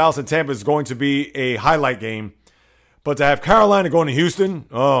 which Dallas and Tampa is going to be a highlight game, but to have Carolina going to Houston,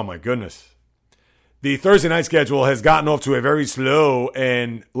 oh my goodness. The Thursday night schedule has gotten off to a very slow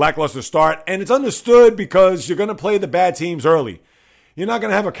and lackluster start, and it's understood because you're going to play the bad teams early. You're not going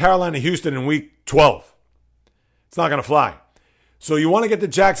to have a Carolina-Houston in week 12. It's not going to fly. So you want to get the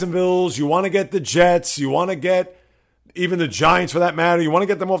Jacksonvilles, you want to get the Jets, you want to get even the Giants for that matter. You want to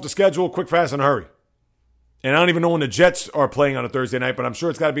get them off the schedule quick, fast, and hurry. And I don't even know when the Jets are playing on a Thursday night, but I'm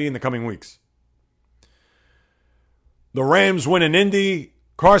sure it's got to be in the coming weeks. The Rams win in Indy.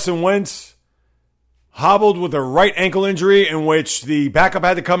 Carson Wentz hobbled with a right ankle injury in which the backup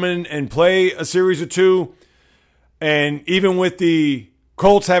had to come in and play a series or 2. And even with the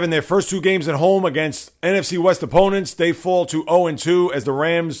Colts having their first 2 games at home against NFC West opponents, they fall to 0-2 as the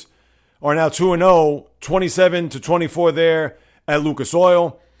Rams are now 2-0, 27-24 there at Lucas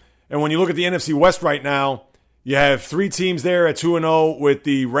Oil. And when you look at the NFC West right now, you have 3 teams there at 2-0 with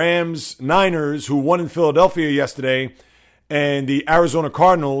the Rams, Niners, who won in Philadelphia yesterday, and the Arizona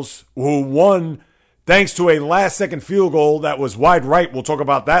Cardinals, who won thanks to a last-second field goal that was wide right. We'll talk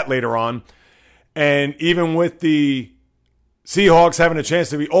about that later on. And even with the Seahawks having a chance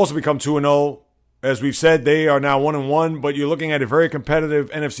to also become 2-0, as we've said, they are now 1-1, but you're looking at a very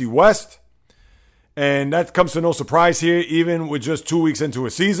competitive NFC West. And that comes to no surprise here, even with just 2 weeks into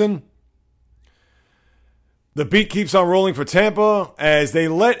a season. The beat keeps on rolling for Tampa as they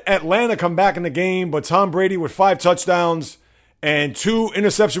let Atlanta come back in the game, but Tom Brady with 5 touchdowns and 2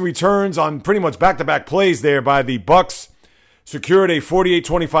 interception returns on pretty much back-to-back plays there by the Bucs secured a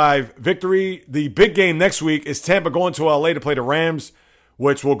 48-25 victory. The big game next week is Tampa going to LA to play the Rams,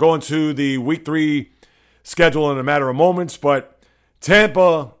 which will go into the Week 3 schedule in a matter of moments. But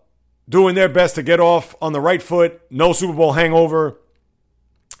Tampa doing their best to get off on the right foot, no Super Bowl hangover,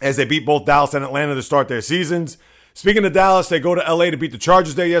 as they beat both Dallas and Atlanta to start their seasons. Speaking of Dallas, they go to LA to beat the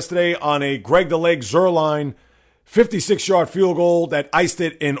Chargers there yesterday on a Greg the Leg Zuerlein 56-yard field goal that iced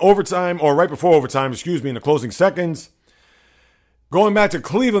it in overtime, or right before overtime, in the closing seconds. Going back to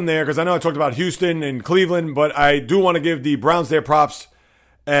Cleveland there, because I know I talked about Houston and Cleveland, but I do want to give the Browns their props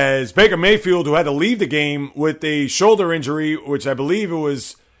as Baker Mayfield, who had to leave the game with a shoulder injury, which I believe it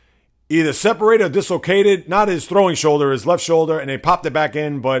was either separated or dislocated, not his throwing shoulder, his left shoulder, and they popped it back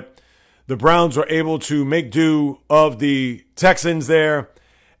in, but the Browns were able to make do of the Texans there.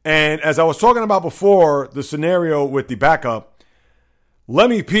 And as I was talking about before, the scenario with the backup, let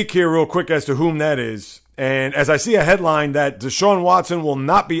me peek here real quick as to whom that is. And as I see a headline that Deshaun Watson will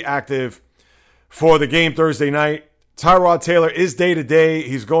not be active for the game Thursday night, Tyrod Taylor is day-to-day.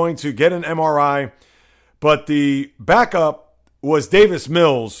 He's going to get an MRI. But the backup was Davis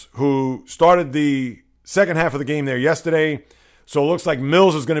Mills, who started the second half of the game there yesterday. So it looks like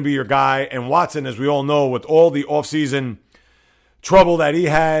Mills is going to be your guy. And Watson, as we all know, with all the offseason trouble that he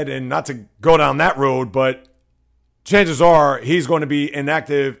had, and not to go down that road, but chances are he's going to be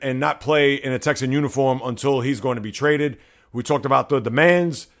inactive and not play in a Texan uniform until he's going to be traded. We talked about the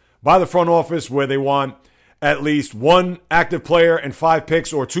demands by the front office where they want at least 1 active player and 5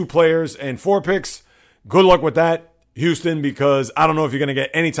 picks, or 2 players and 4 picks. Good luck with that, Houston, because I don't know if you're going to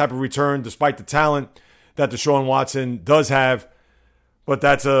get any type of return despite the talent that Deshaun Watson does have. But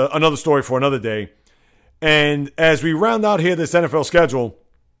that's another story for another day. And as we round out here this NFL schedule,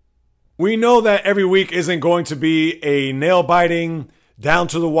 we know that every week isn't going to be a nail-biting,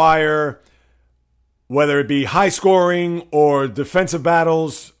 down-to-the-wire, whether it be high-scoring or defensive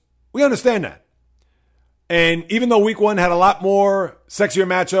battles. We understand that. And even though week 1 had a lot more sexier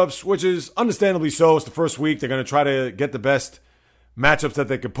matchups, which is understandably so, it's the first week, they're going to try to get the best matchups that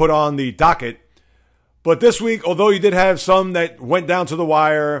they could put on the docket. But this week, although you did have some that went down to the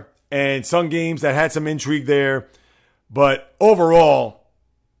wire and some games that had some intrigue there, but overall,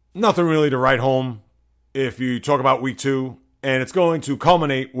 nothing really to write home if you talk about week 2. And it's going to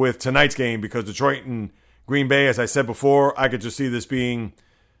culminate with tonight's game because Detroit and Green Bay, as I said before, I could just see this being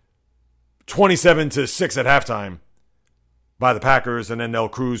 27-6 at halftime by the Packers, and then they'll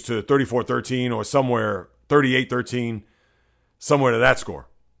cruise to 34-13 or somewhere 38-13, somewhere to that score.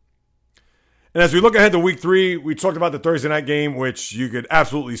 And as we look ahead to week 3, we talked about the Thursday night game, which you could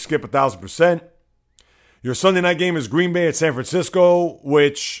absolutely skip 1,000%. Your Sunday night game is Green Bay at San Francisco,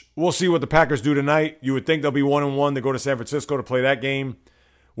 which we'll see what the Packers do tonight. You would think they'll be 1-1 to go to San Francisco to play that game,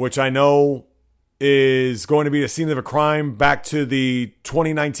 which I know is going to be the scene of a crime back to the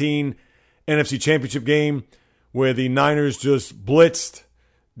 2019 NFC Championship game where the Niners just blitzed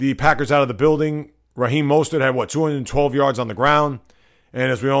the Packers out of the building. Raheem Mostert had, 212 yards on the ground.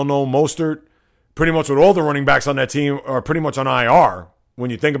 And as we all know, Mostert, pretty much with all the running backs on that team, are pretty much on IR when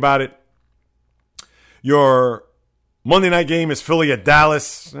you think about it. Your Monday night game is Philly at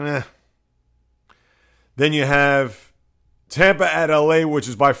Dallas. Then you have Tampa at LA, which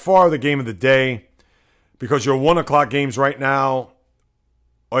is by far the game of the day because your 1 o'clock games right now.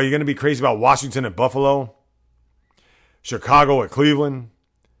 Are you going to be crazy about Washington at Buffalo? Chicago at Cleveland?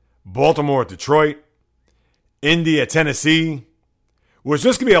 Baltimore at Detroit? Indy at Tennessee? Was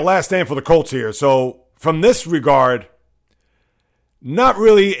just going to be a last stand for the Colts here. So from this regard, not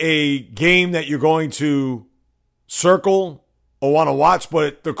really a game that you're going to circle or want to watch,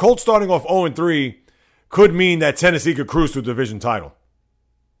 but the Colts starting off 0-3 could mean that Tennessee could cruise to a division title.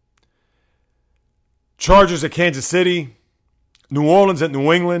 Chargers at Kansas City, New Orleans at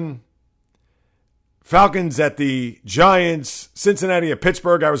New England, Falcons at the Giants, Cincinnati at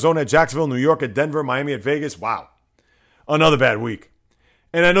Pittsburgh, Arizona at Jacksonville, New York at Denver, Miami at Vegas. Wow. Another bad week.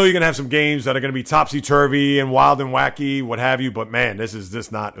 And I know you're going to have some games that are going to be topsy-turvy and wild and wacky, what have you, but man, this is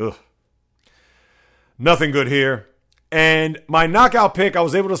just not, nothing good here. And my knockout pick, I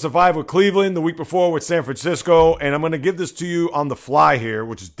was able to survive with Cleveland the week before with San Francisco, and I'm going to give this to you on the fly here,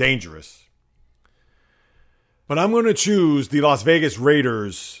 which is dangerous. But I'm going to choose the Las Vegas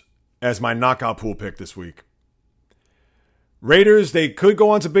Raiders as my knockout pool pick this week. Raiders, they could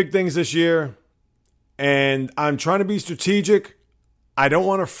go on to big things this year, and I'm trying to be strategic. I don't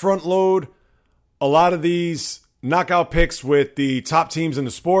want to front load a lot of these knockout picks with the top teams in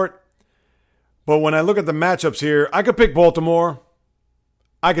the sport. But when I look at the matchups here, I could pick Baltimore.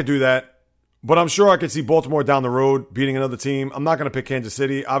 I could do that. But I'm sure I could see Baltimore down the road beating another team. I'm not going to pick Kansas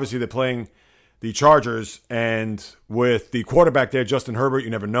City. Obviously, they're playing the Chargers. And with the quarterback there, Justin Herbert, you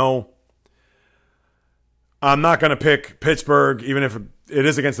never know. I'm not going to pick Pittsburgh, even if it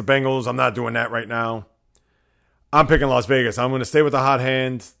is against the Bengals. I'm not doing that right now. I'm picking Las Vegas. I'm going to stay with the hot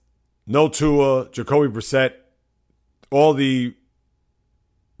hand. No Tua, Jacoby Brissett. All the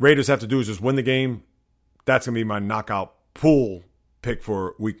Raiders have to do is just win the game. That's going to be my knockout pool pick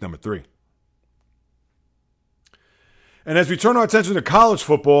for week number 3. And as we turn our attention to college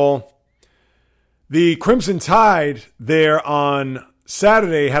football, the Crimson Tide there on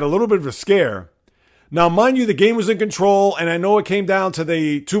Saturday had a little bit of a scare. Now, mind you, the game was in control, and I know it came down to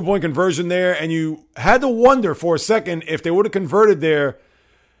the 2-point conversion there, and you had to wonder for a second if they would have converted there,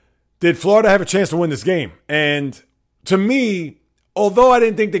 did Florida have a chance to win this game? And to me, although I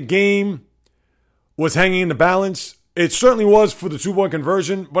didn't think the game was hanging in the balance, it certainly was for the 2-point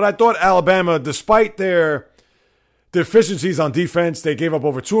conversion, but I thought Alabama, despite their deficiencies on defense, they gave up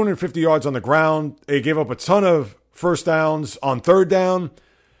over 250 yards on the ground. They gave up a ton of first downs on third down.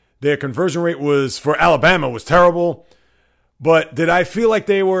 Their conversion rate for Alabama was terrible. But did I feel like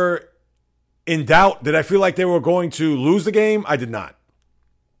they were in doubt? Did I feel like they were going to lose the game? I did not.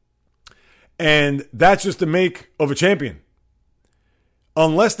 And that's just the make of a champion.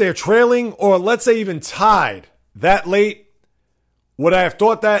 Unless they're trailing or let's say even tied that late, would I have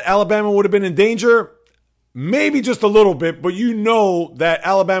thought that Alabama would have been in danger? Maybe just a little bit, but you know that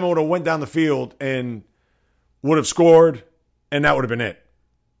Alabama would have went down the field and would have scored, and that would have been it.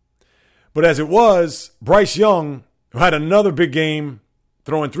 But as it was, Bryce Young, who had another big game,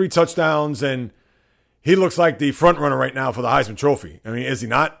 throwing 3 touchdowns, and he looks like the front runner right now for the Heisman Trophy. I mean, is he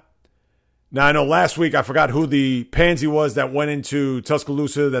not? Now, I know last week, I forgot who the pansy was that went into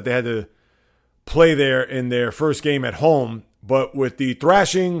Tuscaloosa that they had to play there in their first game at home. But with the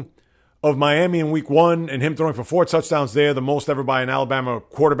thrashing of Miami in week 1 and him throwing for 4 touchdowns there, the most ever by an Alabama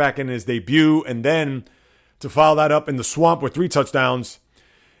quarterback in his debut, and then to follow that up in the swamp with 3 touchdowns,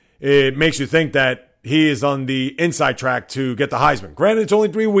 it makes you think that he is on the inside track to get the Heisman. Granted, it's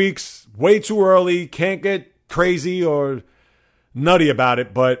only 3 weeks, way too early, can't get crazy or nutty about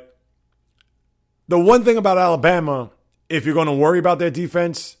it, but the one thing about Alabama, if you're going to worry about their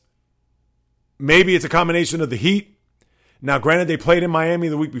defense, maybe it's a combination of the heat. Now, granted, they played in Miami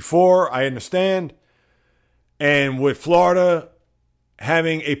the week before, I understand. And with Florida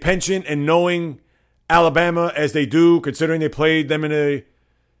having a penchant and knowing Alabama as they do, considering they played them in a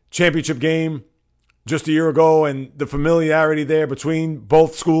championship game just a year ago and the familiarity there between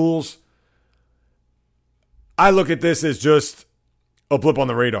both schools, I look at this as just a blip on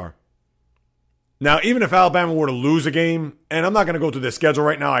the radar. Now, even if Alabama were to lose a game, and I'm not going to go through their schedule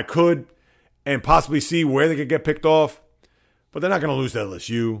right now, I could and possibly see where they could get picked off, but they're not going to lose to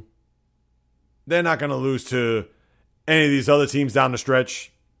LSU. They're not going to lose to any of these other teams down the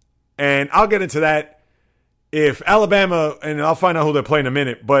stretch. And I'll get into that if Alabama, and I'll find out who they're playing in a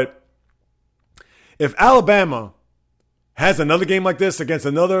minute, but if Alabama has another game like this against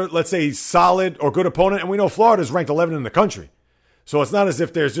another, let's say, solid or good opponent, and we know Florida's ranked 11 in the country. So it's not as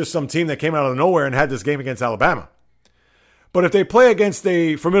if there's just some team that came out of nowhere and had this game against Alabama. But if they play against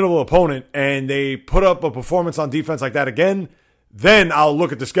a formidable opponent and they put up a performance on defense like that again, then I'll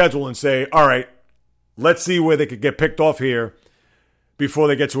look at the schedule and say, all right, let's see where they could get picked off here before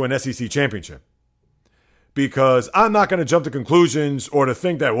they get to an SEC championship. Because I'm not going to jump to conclusions or to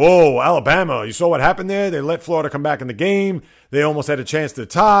think that, whoa, Alabama, you saw what happened there? They let Florida come back in the game. They almost had a chance to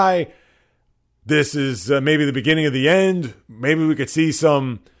tie. This is maybe the beginning of the end. Maybe we could see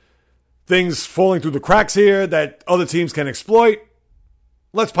some things falling through the cracks here that other teams can exploit.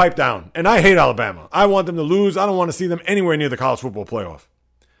 Let's pipe down. And I hate Alabama. I want them to lose. I don't want to see them anywhere near the college football playoff.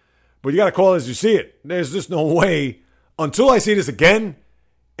 But you got to call it as you see it. There's just no way until I see this again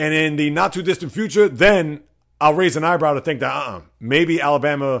and in the not too distant future, then I'll raise an eyebrow to think that maybe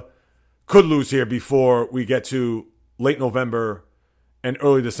Alabama could lose here before we get to late November and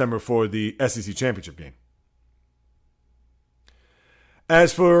early December for the SEC championship game.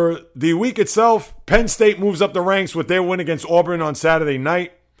 As for the week itself, Penn State moves up the ranks with their win against Auburn on Saturday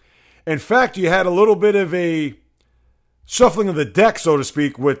night. In fact, you had a little bit of a shuffling of the deck, so to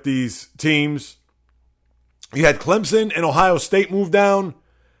speak, with these teams. You had Clemson and Ohio State move down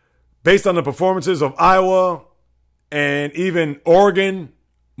based on the performances of Iowa, and even Oregon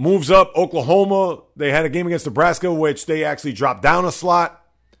moves up. Oklahoma, they had a game against Nebraska, which they actually dropped down a slot.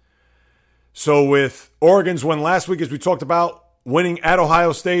 So with Oregon's win last week, as we talked about, winning at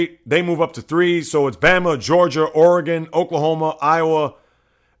Ohio State, they move up to 3. So it's Bama, Georgia, Oregon, Oklahoma, Iowa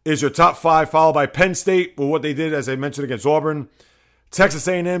is your top 5, followed by Penn State with what they did, as I mentioned, against Auburn. Texas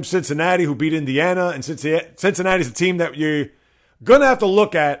A&M, Cincinnati, who beat Indiana. And Cincinnati's a team that you're going to have to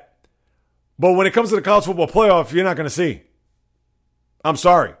look at. But when it comes to the college football playoff, you're not going to see. I'm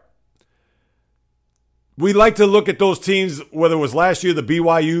sorry. We like to look at those teams, whether it was last year, the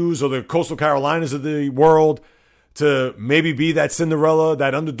BYUs or the Coastal Carolinas of the world, to maybe be that Cinderella,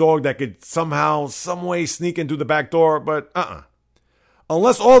 that underdog that could somehow, some way sneak in through the back door. But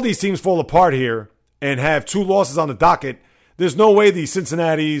unless all these teams fall apart here and have 2 losses on the docket, there's no way the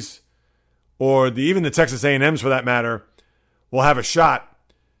Cincinnati's or even the Texas A&Ms, for that matter, will have a shot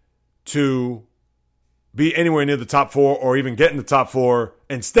to be anywhere near the top 4 or even get in the top 4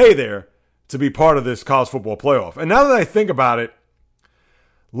 and stay there to be part of this college football playoff. And now that I think about it,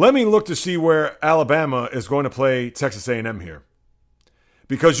 let me look to see where Alabama is going to play Texas A&M here.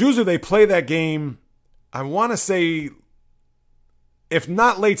 Because usually they play that game, I want to say, if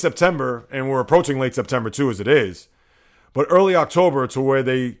not late September, and we're approaching late September too as it is, but early October, to where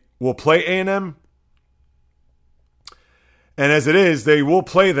they will play A&M. And as it is, they will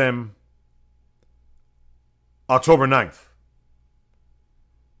play them October 9th.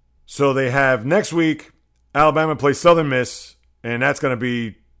 So they have next week, Alabama plays Southern Miss, and that's going to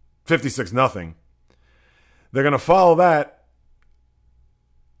be 56-0. They're going to follow that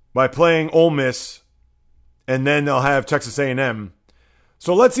by playing Ole Miss, and then they'll have Texas A&M.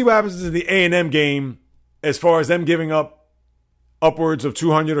 So let's see what happens to the A&M game as far as them giving up upwards of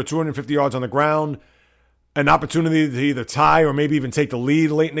 200 or 250 yards on the ground, an opportunity to either tie or maybe even take the lead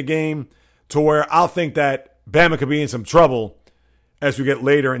late in the game, to where I'll think that Bama could be in some trouble as we get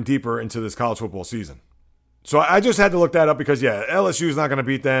later and deeper into this college football season. So I just had to look that up because, LSU is not going to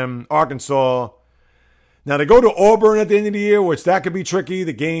beat them. Arkansas. Now, they go to Auburn at the end of the year, which that could be tricky.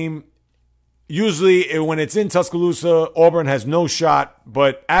 The game, usually when it's in Tuscaloosa, Auburn has no shot.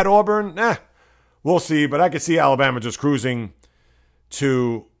 But at Auburn, we'll see. But I could see Alabama just cruising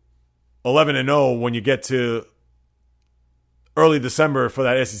to 11-0 when you get to early December for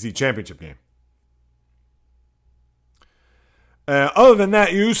that SEC championship game. Other than that,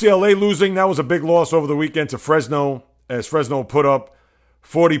 UCLA losing, that was a big loss over the weekend to Fresno, as Fresno put up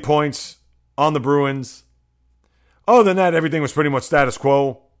 40 points on the Bruins. Other than that, everything was pretty much status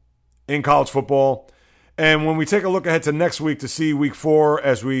quo in college football. And when we take a look ahead to next week to see week 4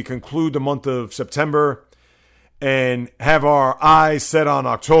 as we conclude the month of September and have our eyes set on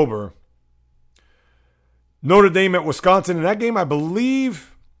October, Notre Dame at Wisconsin. And that game, I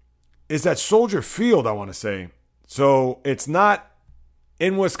believe, is at Soldier Field, I want to say. So it's not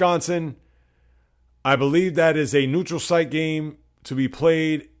in Wisconsin. I believe that is a neutral site game to be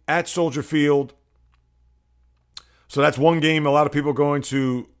played at Soldier Field. So that's one game a lot of people are going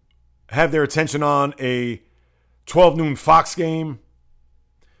to have their attention on, a 12 noon Fox game.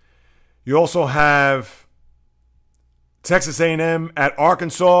 You also have Texas A&M at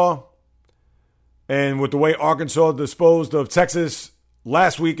Arkansas. And with the way Arkansas disposed of Texas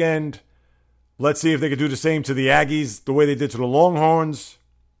last weekend, let's see if they could do the same to the Aggies, the way they did to the Longhorns.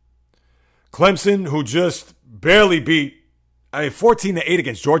 Clemson, who just barely beat 14-8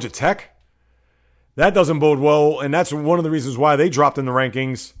 against Georgia Tech. That doesn't bode well, and that's one of the reasons why they dropped in the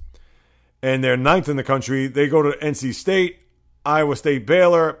rankings. And they're 9th in the country. They go to NC State, Iowa State,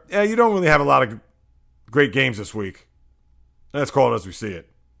 Baylor. Yeah, you don't really have a lot of great games this week. Let's call it as we see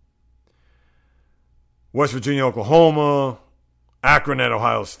it. West Virginia, Oklahoma, Akron at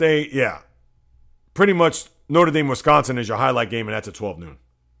Ohio State. Yeah. Pretty much Notre Dame, Wisconsin is your highlight game, and that's at 12 noon.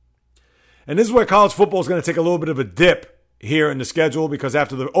 And this is where college football is going to take a little bit of a dip here in the schedule, because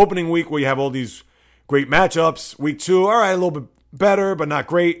after the opening week where you have all these great matchups, week 2, all right, a little bit better, but not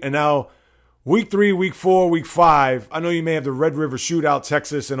great. And now week 3, week 4, week 5, I know you may have the Red River Shootout,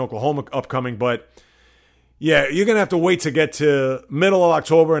 Texas and Oklahoma upcoming, but yeah, you're going to have to wait to get to middle of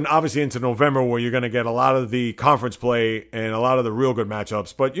October and obviously into November, where you're going to get a lot of the conference play and a lot of the real good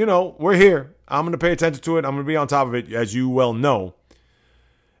matchups. But, we're here. I'm going to pay attention to it. I'm going to be on top of it, as you well know.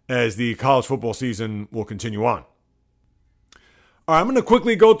 as the college football season will continue on. All right, I'm going to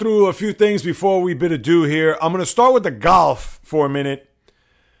quickly go through a few things before we bid adieu here. I'm going to start with the golf for a minute.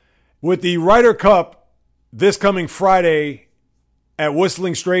 With the Ryder Cup this coming Friday at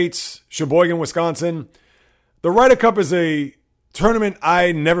Whistling Straits, Sheboygan, Wisconsin. The Ryder Cup is a tournament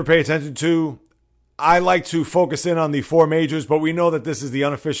I never pay attention to. I like to focus in on the 4 majors, but we know that this is the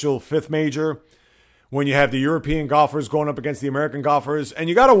unofficial 5th major when you have the European golfers going up against the American golfers. And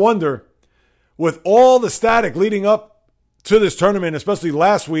you got to wonder, with all the static leading up to this tournament, especially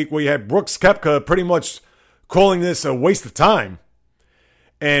last week where you had Brooks Koepka pretty much calling this a waste of time,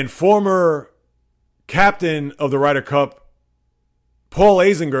 and former captain of the Ryder Cup, Paul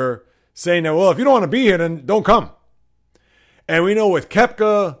Azinger, saying that, well, if you don't want to be here, then don't come. And we know with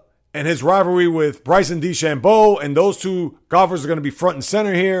Koepka and his rivalry with Bryson DeChambeau, and those 2 golfers are going to be front and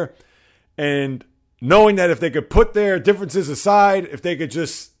center here, and knowing that if they could put their differences aside, if they could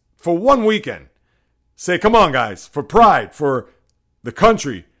just, for one weekend, say, come on, guys, for pride, for the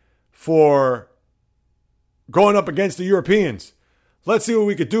country, for going up against the Europeans. Let's see what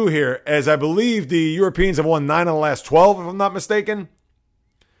we could do here, as I believe the Europeans have won 9 of the last 12, if I'm not mistaken.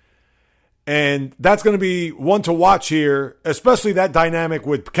 And that's going to be one to watch here, especially that dynamic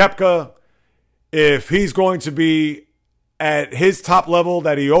with Koepka. If he's going to be at his top level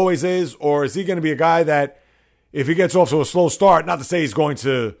that he always is, or is he going to be a guy that if he gets off to a slow start, not to say he's going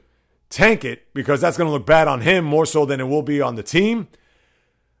to tank it, because that's going to look bad on him more so than it will be on the team.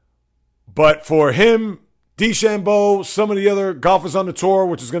 But for him, DeChambeau, some of the other golfers on the tour,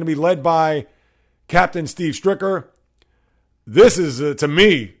 which is going to be led by Captain Steve Stricker, this is, to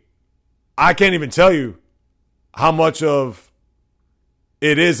me, I can't even tell you how much of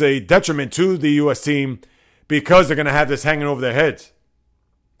it is a detriment to the U.S. team, because they're going to have this hanging over their heads.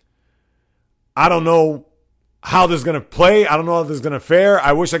 I don't know how this is going to play. I don't know how this is going to fare.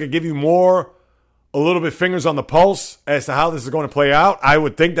 I wish I could give you a little bit fingers on the pulse as to how this is going to play out. I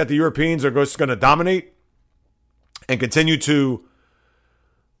would think that the Europeans are just going to dominate and continue to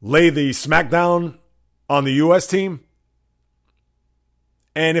lay the smackdown on the U.S. team.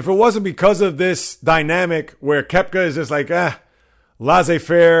 And if it wasn't because of this dynamic where Koepka is just like,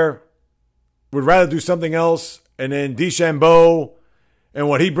 laissez-faire, would rather do something else, and then DeChambeau and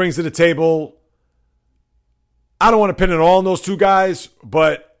what he brings to the table, I don't want to pin it all on those 2 guys,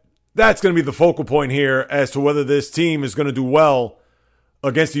 but that's going to be the focal point here as to whether this team is going to do well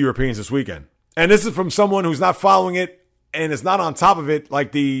against the Europeans this weekend. And this is from someone who's not following it and is not on top of it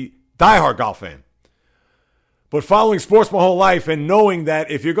like the diehard golf fan. But following sports my whole life and knowing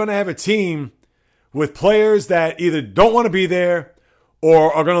that if you're going to have a team with players that either don't want to be there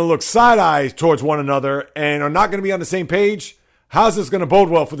or are going to look side-eye towards one another and are not going to be on the same page, how's this going to bode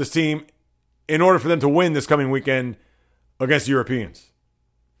well for this team in order for them to win this coming weekend against the Europeans?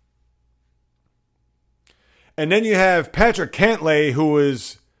 And then you have Patrick Cantlay, who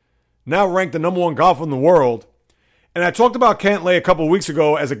is now ranked the number 1 golfer in the world. And I talked about Cantlay a couple of weeks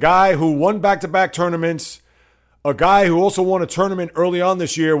ago as a guy who won back-to-back tournaments, a guy who also won a tournament early on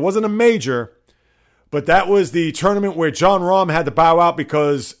this year. Wasn't a major, but that was the tournament where Jon Rahm had to bow out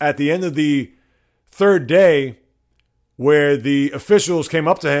because at the end of the 3rd day, where the officials came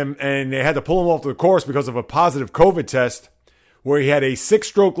up to him and they had to pull him off the course because of a positive COVID test, where he had a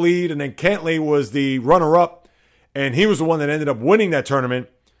 6-stroke lead, and then Cantlay was the runner-up, and he was the one that ended up winning that tournament.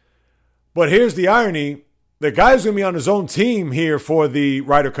 But here's the irony. The guy who's going to be on his own team here for the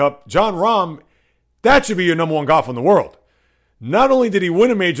Ryder Cup, Jon Rahm, that should be your number 1 golfer in the world. Not only did he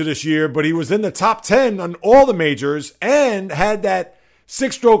win a major this year, but he was in the top 10 on all the majors and had that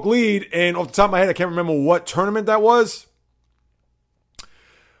 6-stroke lead. And off the top of my head, I can't remember what tournament that was.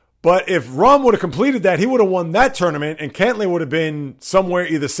 But if Rahm would have completed that, he would have won that tournament, and Cantlay would have been somewhere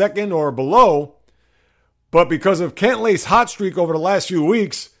either second or below. But because of Cantlay's hot streak over the last few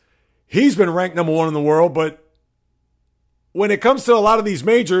weeks, he's been ranked number 1 in the world. But when it comes to a lot of these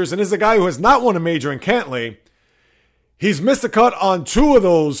majors, and this is a guy who has not won a major in Cantlay, he's missed the cut on 2 of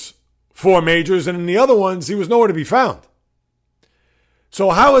those 4 majors, and in the other ones, he was nowhere to be found. So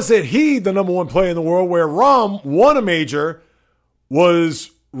how is it he, the number 1 player in the world, where Rahm won a major,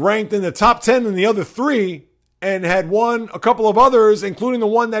 was ranked in the top 10 in the other 3, and had won a couple of others, including the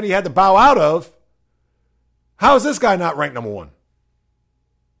one that he had to bow out of? How is this guy not ranked number 1?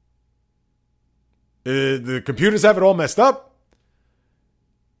 The computers have it all messed up?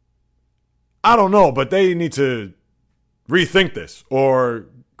 I don't know, but they need to rethink this or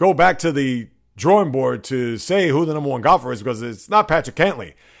go back to the drawing board to say who the number 1 golfer is, because it's not Patrick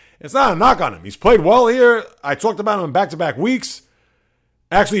Cantlay. It's not a knock on him. He's played well here. I talked about him in back-to-back weeks.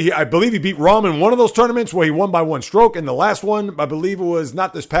 Actually, I believe he beat Rahm in one of those tournaments where he won by one stroke. And the last one, I believe it was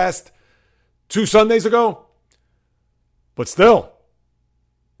not this past 2 Sundays ago. But still,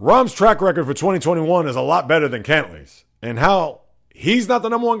 Rahm's track record for 2021 is a lot better than Cantley's. And how he's not the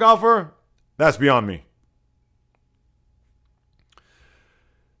number one golfer, that's beyond me.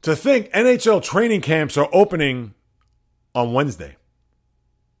 To think NHL training camps are opening on Wednesday.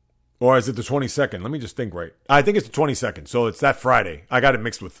 Or is it the 22nd? Let me just think right. I think it's the 22nd, so it's that Friday. I got it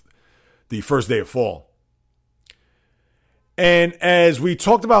mixed with the first day of fall. And as we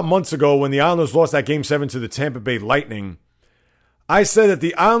talked about months ago when the Islanders lost that Game 7 to the Tampa Bay Lightning, I said that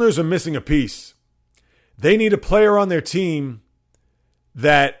the Islanders are missing a piece. They need a player on their team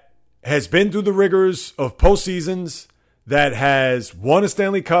that has been through the rigors of postseasons, that has won a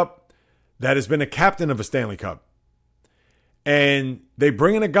Stanley Cup, that has been a captain of a Stanley Cup. And they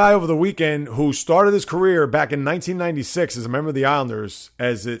bring in a guy over the weekend who started his career back in 1996 as a member of the Islanders,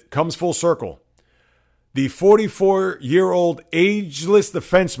 as it comes full circle. The 44-year-old ageless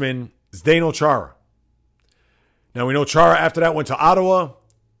defenseman Zdeno Chara. Now, we know Chara after that went to Ottawa,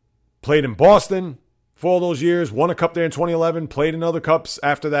 played in Boston for all those years, won a cup there in 2011, played in other cups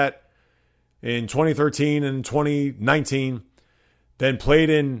after that in 2013 and 2019, then played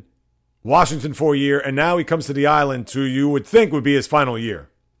in Washington for a year, and now he comes to the island to, you would think, would be his final year.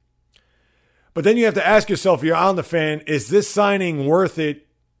 But then you have to ask yourself, if you're on the fan, is this signing worth it,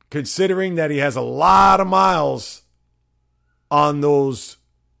 considering that he has a lot of miles on those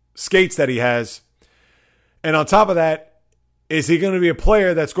skates that he has? And on top of that, is he going to be a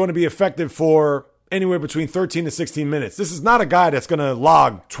player that's going to be effective for anywhere between 13 to 16 minutes? This is not a guy that's going to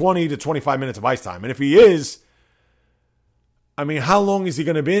log 20 to 25 minutes of ice time. And if he is, I mean, how long is he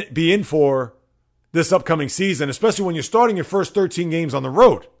going to be in for this upcoming season, especially when you're starting your first 13 games on the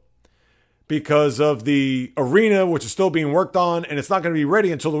road because of the arena, which is still being worked on, and it's not going to be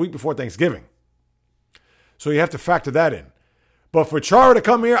ready until the week before Thanksgiving. So you have to factor that in. But for Chara to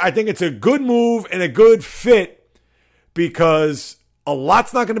come here, I think it's a good move and a good fit because a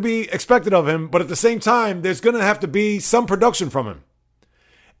lot's not going to be expected of him, but at the same time, there's going to have to be some production from him.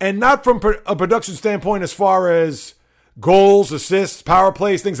 And not from a production standpoint as far as goals, assists, power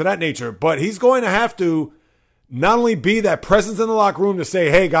plays, things of that nature. But he's going to have to not only be that presence in the locker room to say,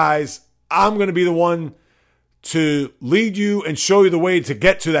 hey, guys, I'm going to be the one to lead you and show you the way to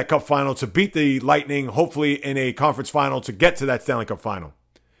get to that cup final, to beat the Lightning, hopefully in a conference final, to get to that Stanley Cup final.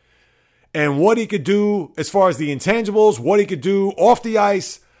 And what he could do as far as the intangibles, what he could do off the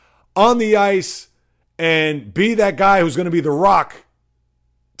ice, on the ice, and be that guy who's going to be the rock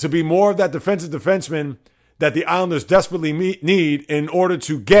to be more of that defensive defenseman that the Islanders desperately need in order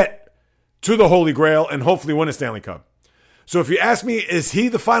to get to the Holy Grail and hopefully win a Stanley Cup. So if you ask me, is he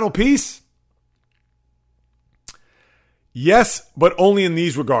the final piece? Yes, but only in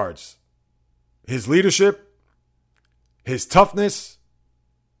these regards. His leadership, his toughness,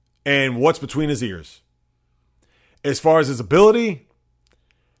 and what's between his ears. As far as his ability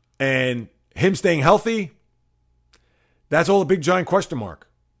and him staying healthy, that's all a big giant question mark.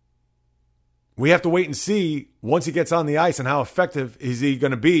 We have to wait and see once he gets on the ice and how effective is he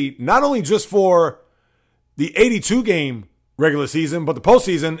going to be, not only just for the 82-game regular season, but the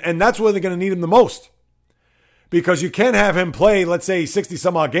postseason, and that's where they're going to need him the most. Because you can't have him play, let's say,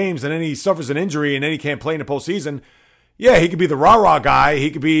 60-some-odd games, and then he suffers an injury, and then he can't play in the postseason. Yeah, he could be the rah-rah guy.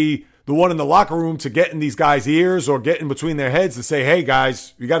 He could be the one in the locker room to get in these guys' ears or get in between their heads to say, hey,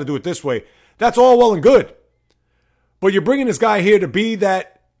 guys, you got to do it this way. That's all well and good. But you're bringing this guy here to be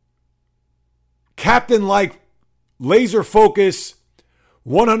that captain-like, laser-focus,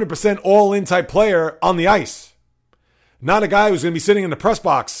 100% all-in type player on the ice. Not a guy who's going to be sitting in the press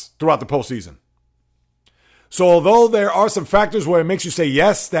box throughout the postseason. So although there are some factors where it makes you say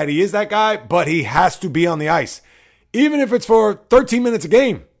yes, that he is that guy, but he has to be on the ice. Even if it's for 13 minutes a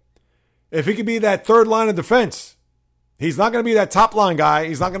game. If he could be that third line of defense. He's not going to be that top line guy.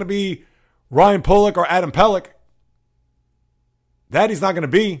 He's not going to be Ryan Pulock or Adam Pelech. That he's not going to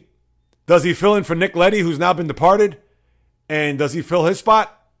be. Does he fill in for Nick Leddy, who's now been departed? And does he fill his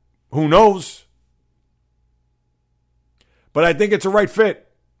spot? Who knows? But I think it's a right fit.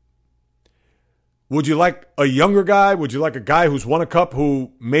 Would you like a younger guy? Would you like a guy who's won a cup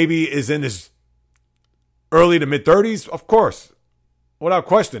who maybe is in his early to mid-30s? Of course. Without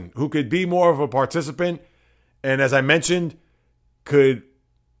question. Who could be more of a participant and, as I mentioned, could,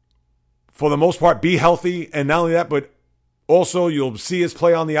 for the most part, be healthy. And not only that, but also you'll see his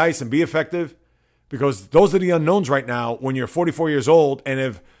play on the ice and be effective. Because those are the unknowns right now when you're 44 years old and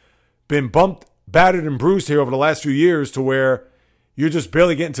have been bumped, battered, and bruised here over the last few years to where you're just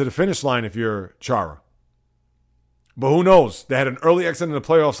barely getting to the finish line if you're Chara. But who knows? They had an early exit in the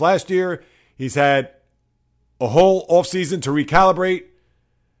playoffs last year. He's had a whole offseason to recalibrate.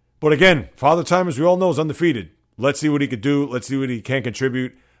 But again, Father Time, as we all know, is undefeated. Let's see what he could do. Let's see what he can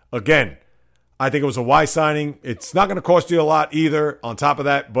contribute. Again, I think it was a wise signing. It's not going to cost you a lot either on top of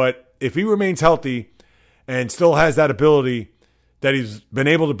that. But if he remains healthy and still has that ability that he's been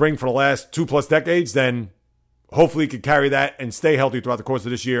able to bring for the last 2+ decades, then hopefully he can carry that and stay healthy throughout the course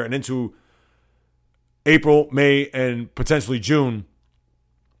of this year and into April, May, and potentially June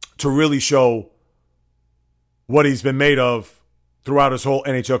to really show what he's been made of throughout his whole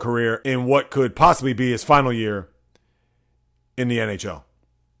NHL career in what could possibly be his final year in the NHL.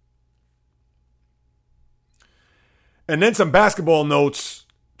 And then some basketball notes.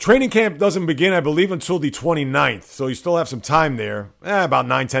 Training camp doesn't begin, I believe, until the 29th. So you still have some time there. About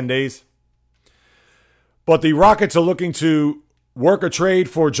 9-10 days. But the Rockets are looking to work a trade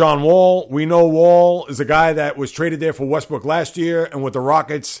for John Wall. We know Wall is a guy that was traded there for Westbrook last year. And with the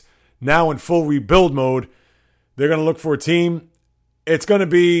Rockets now in full rebuild mode, they're going to look for a team. It's going to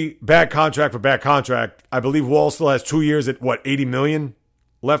be bad contract for bad contract. I believe Wall still has 2 years at, $80 million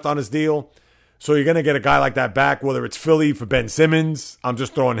left on his deal. So you're going to get a guy like that back, whether it's Philly for Ben Simmons. I'm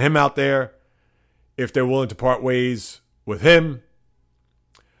just throwing him out there if they're willing to part ways with him.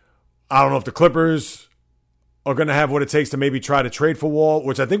 I don't know if the Clippers are going to have what it takes to maybe try to trade for Wall,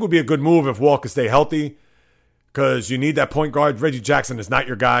 which I think would be a good move if Wall could stay healthy because you need that point guard. Reggie Jackson is not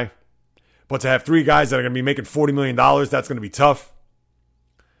your guy. But to have 3 guys that are going to be making $40 million, that's going to be tough.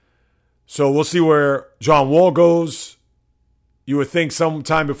 So we'll see where John Wall goes. You would think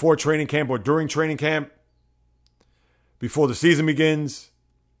sometime before training camp or during training camp, before the season begins.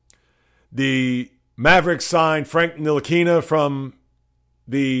 The Mavericks signed Frank Ntilikina from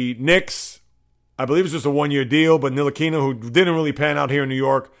the Knicks. I believe it's just a 1-year deal, but Ntilikina, who didn't really pan out here in New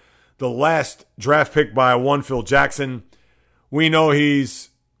York, the last draft pick by Phil Jackson. We know he's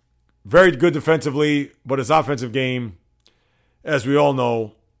very good defensively, but his offensive game, as we all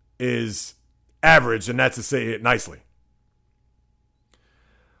know, is average, and that's to say it nicely.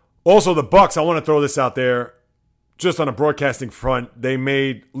 Also, the Bucks, I want to throw this out there, just on a broadcasting front. They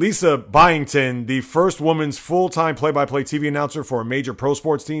made Lisa Byington the first woman's full-time play-by-play TV announcer for a major pro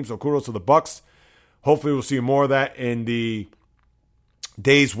sports team, so kudos to the Bucks. Hopefully we'll see more of that in the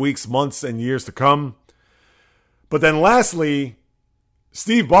days, weeks, months, and years to come. But then lastly,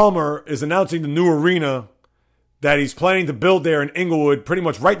 Steve Ballmer is announcing the new arena that he's planning to build there in Inglewood, pretty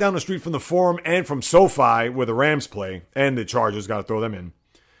much right down the street from the Forum and from SoFi, where the Rams play, and the Chargers, got to throw them in.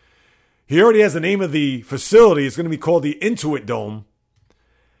 He already has the name of the facility. It's going to be called the Intuit Dome.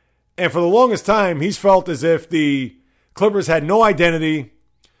 And for the longest time, he's felt as if the Clippers had no identity,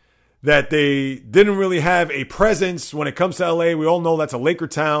 that they didn't really have a presence when it comes to LA. We all know that's a Laker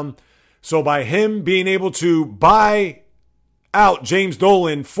town. So by him being able to buy out James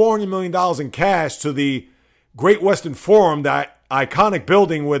Dolan $400 million in cash to the Great Western Forum, that iconic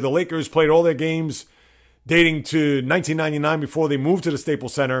building where the Lakers played all their games dating to 1999 before they moved to the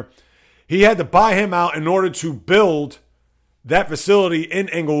Staples Center, he had to buy him out in order to build that facility in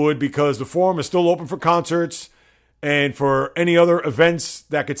Inglewood because the Forum is still open for concerts and for any other events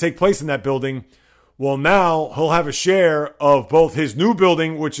that could take place in that building. Well, now he'll have a share of both his new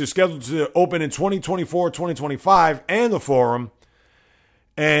building, which is scheduled to open in 2024, 2025, and the Forum.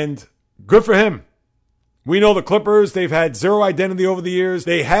 And good for him. We know the Clippers, they've had zero identity over the years.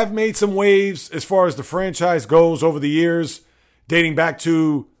 They have made some waves as far as the franchise goes over the years, dating back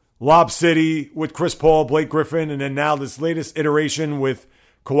to Lob City with Chris Paul, Blake Griffin, and then now this latest iteration with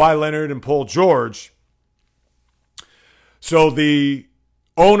Kawhi Leonard and Paul George. So the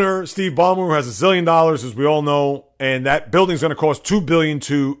owner, Steve Ballmer, who has $1 zillion, as we all know, and that building's going to cost $2 billion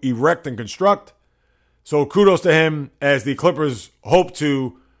to erect and construct. So kudos to him as the Clippers hope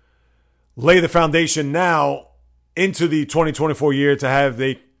to lay the foundation now into the 2024 year to have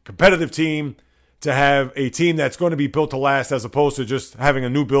a competitive team, to have a team that's going to be built to last, as opposed to just having a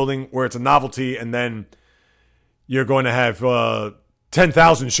new building where it's a novelty and then you're going to have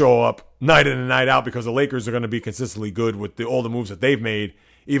 10,000 show up night in and night out because the Lakers are going to be consistently good with all the moves that they've made,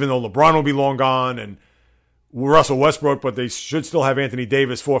 even though LeBron will be long gone and Russell Westbrook, but they should still have Anthony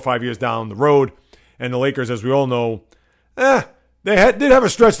Davis 4 or 5 years down the road. And the Lakers, as we all know, did have a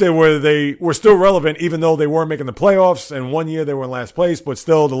stretch there where they were still relevant, even though they weren't making the playoffs. And 1 year they were in last place, but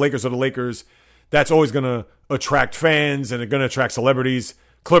still the Lakers are the Lakers. That's always going to attract fans and they're going to attract celebrities.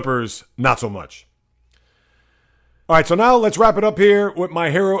 Clippers, not so much. All right, so now let's wrap it up here with my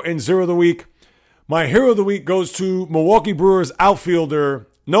hero and zero of the week. My hero of the week goes to Milwaukee Brewers outfielder.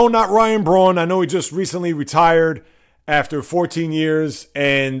 No, not Ryan Braun. I know he just recently retired after 14 years,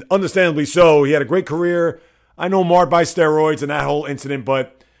 and understandably so. He had a great career I know marred by steroids and that whole incident,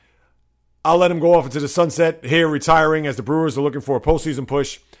 but I'll let him go off into the sunset here, retiring as the Brewers are looking for a postseason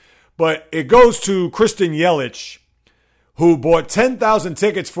push. But it goes to Christian Yelich, who bought 10,000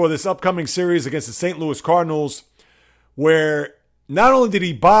 tickets for this upcoming series against the St. Louis Cardinals, where not only did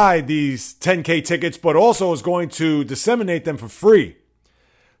he buy these 10K tickets, but also is going to disseminate them for free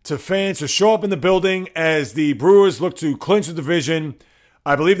to fans to show up in the building as the Brewers look to clinch the division.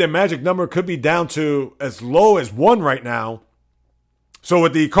 I believe their magic number could be down to as low as 1 right now. So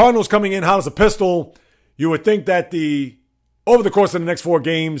with the Cardinals coming in hot as a pistol, you would think that over the course of the next 4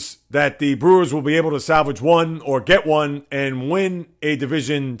 games, that the Brewers will be able to salvage 1 or get 1 and win a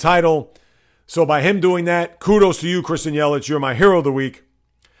division title. So by him doing that, kudos to you, Christian Yelich. You're my hero of the week.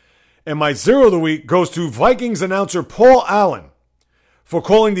 And my zero of the week goes to Vikings announcer Paul Allen for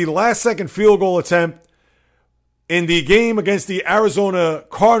calling the last-second field goal attempt in the game against the Arizona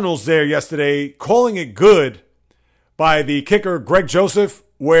Cardinals there yesterday, calling it good by the kicker Greg Joseph,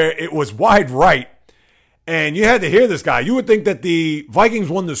 where it was wide right. And you had to hear this guy. You would think that the Vikings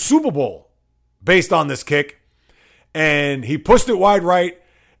won the Super Bowl based on this kick. And he pushed it wide right.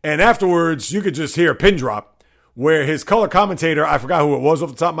 And afterwards, you could just hear a pin drop where his color commentator, I forgot who it was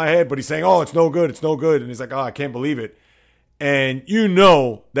off the top of my head, but he's saying, oh, it's no good, it's no good. And he's like, oh, I can't believe it. And you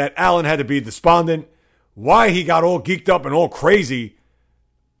know that Allen had to be despondent. Why he got all geeked up and all crazy,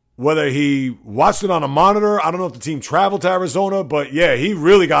 whether he watched it on a monitor, I don't know if the team traveled to Arizona, but yeah, he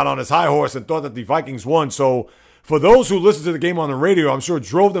really got on his high horse and thought that the Vikings won. So for those who listened to the game on the radio, I'm sure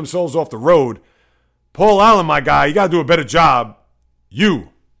drove themselves off the road. Paul Allen, my guy, you got to do a better job. You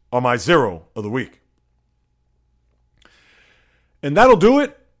are my zero of the week. And that'll do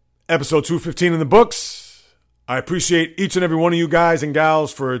it. Episode 215 in the books. I appreciate each and every one of you guys and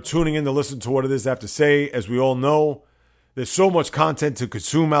gals for tuning in to listen to what it is I have to say. As we all know, there's so much content to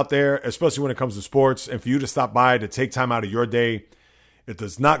consume out there, especially when it comes to sports. And for you to stop by to take time out of your day, it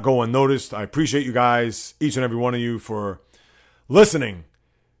does not go unnoticed. I appreciate you guys, each and every one of you, for listening,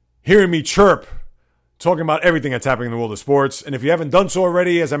 hearing me chirp, talking about everything that's happening in the world of sports. And if you haven't done so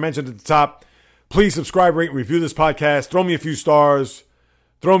already, as I mentioned at the top, please subscribe, rate, and review this podcast. Throw me a few stars.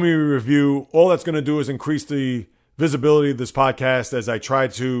 Throw me a review. All that's going to do is increase the visibility of this podcast as I try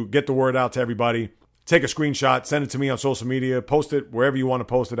to get the word out to everybody. Take a screenshot, send it to me on social media, post it wherever you want to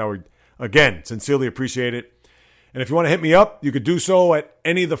post it. I would, again, sincerely appreciate it. And if you want to hit me up, you could do so at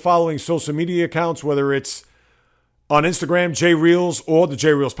any of the following social media accounts, whether it's on Instagram, JReels, or the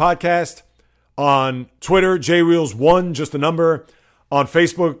JReels Podcast. On Twitter, JReels1, just a number. On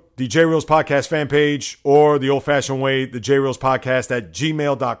Facebook, the JReels Podcast fan page, or the old-fashioned way, the JReels Podcast at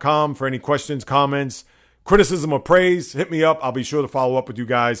gmail.com for any questions, comments, criticism, or praise. Hit me up. I'll be sure to follow up with you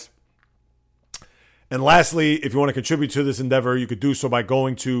guys. And lastly, if you want to contribute to this endeavor, you could do so by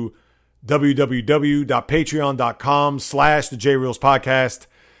going to www.patreon.com/the JReels Podcast.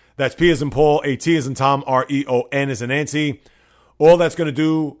 That's P as in Paul, A-T as in Tom, R-E-O-N as in Nancy. All that's going to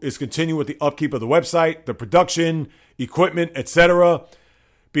do is continue with the upkeep of the website, the production, equipment, etc.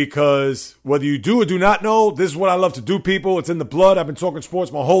 Because whether you do or do not know, this is what I love to do, people. It's in the blood. I've been talking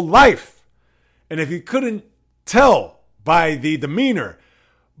sports my whole life. And if you couldn't tell by the demeanor,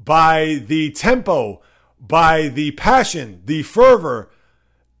 by the tempo, by the passion, the fervor,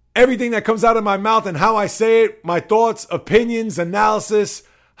 everything that comes out of my mouth and how I say it, my thoughts, opinions, analysis,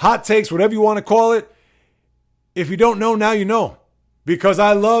 hot takes, whatever you want to call it, if you don't know, now you know. Because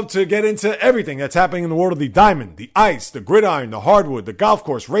I love to get into everything that's happening in the world of the diamond, the ice, the gridiron, the hardwood, the golf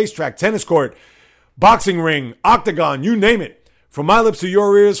course, racetrack, tennis court, boxing ring, octagon, you name it. From my lips to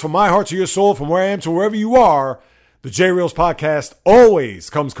your ears, from my heart to your soul, from where I am to wherever you are, the JReels Podcast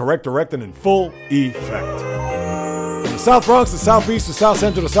always comes correct, direct, and in full effect. From the South Bronx, the South Beach, the South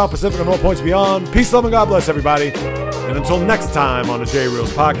Central, the South Pacific, and all points beyond, peace, love, and God bless everybody. And until next time on the JReels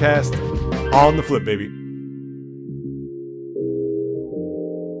Podcast, on the flip, baby.